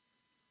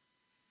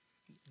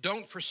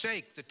 Don't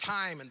forsake the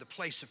time and the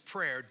place of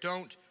prayer.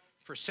 Don't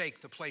forsake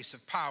the place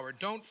of power.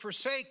 Don't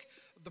forsake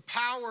the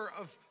power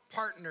of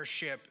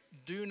partnership.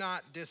 Do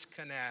not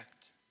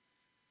disconnect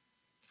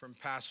from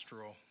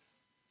pastoral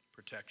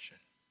protection.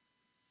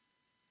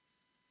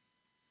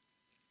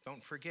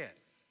 Don't forget,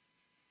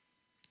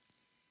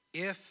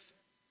 if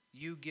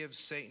you give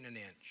Satan an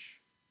inch,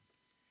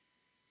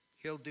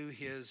 he'll do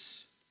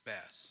his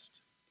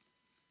best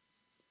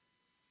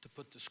to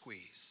put the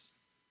squeeze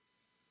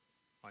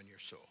on your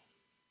soul.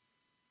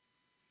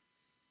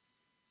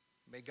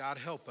 May God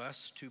help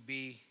us to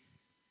be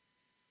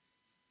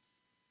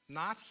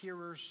not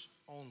hearers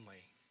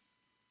only,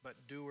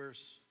 but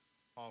doers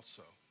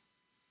also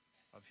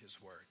of his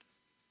word.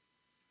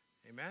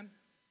 Amen?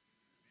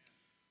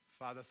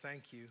 Father,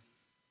 thank you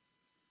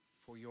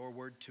for your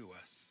word to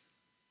us.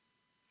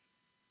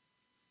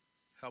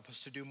 Help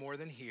us to do more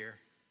than hear,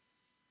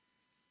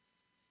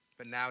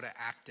 but now to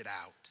act it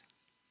out,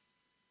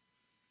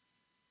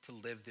 to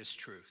live this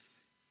truth.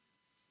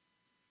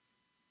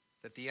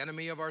 That the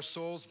enemy of our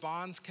soul's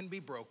bonds can be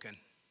broken,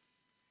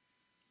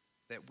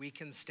 that we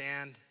can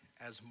stand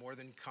as more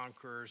than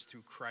conquerors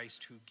through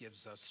Christ who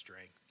gives us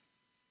strength.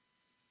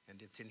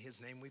 And it's in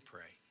his name we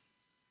pray.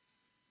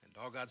 And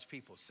all God's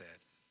people said,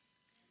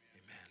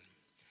 amen.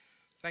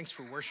 Thanks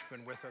for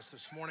worshiping with us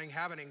this morning.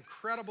 Have an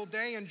incredible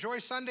day. Enjoy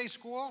Sunday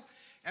school.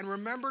 And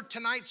remember,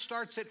 tonight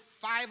starts at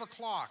 5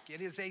 o'clock.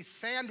 It is a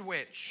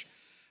sandwich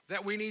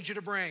that we need you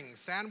to bring.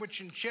 Sandwich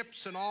and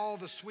chips and all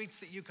the sweets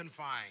that you can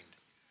find.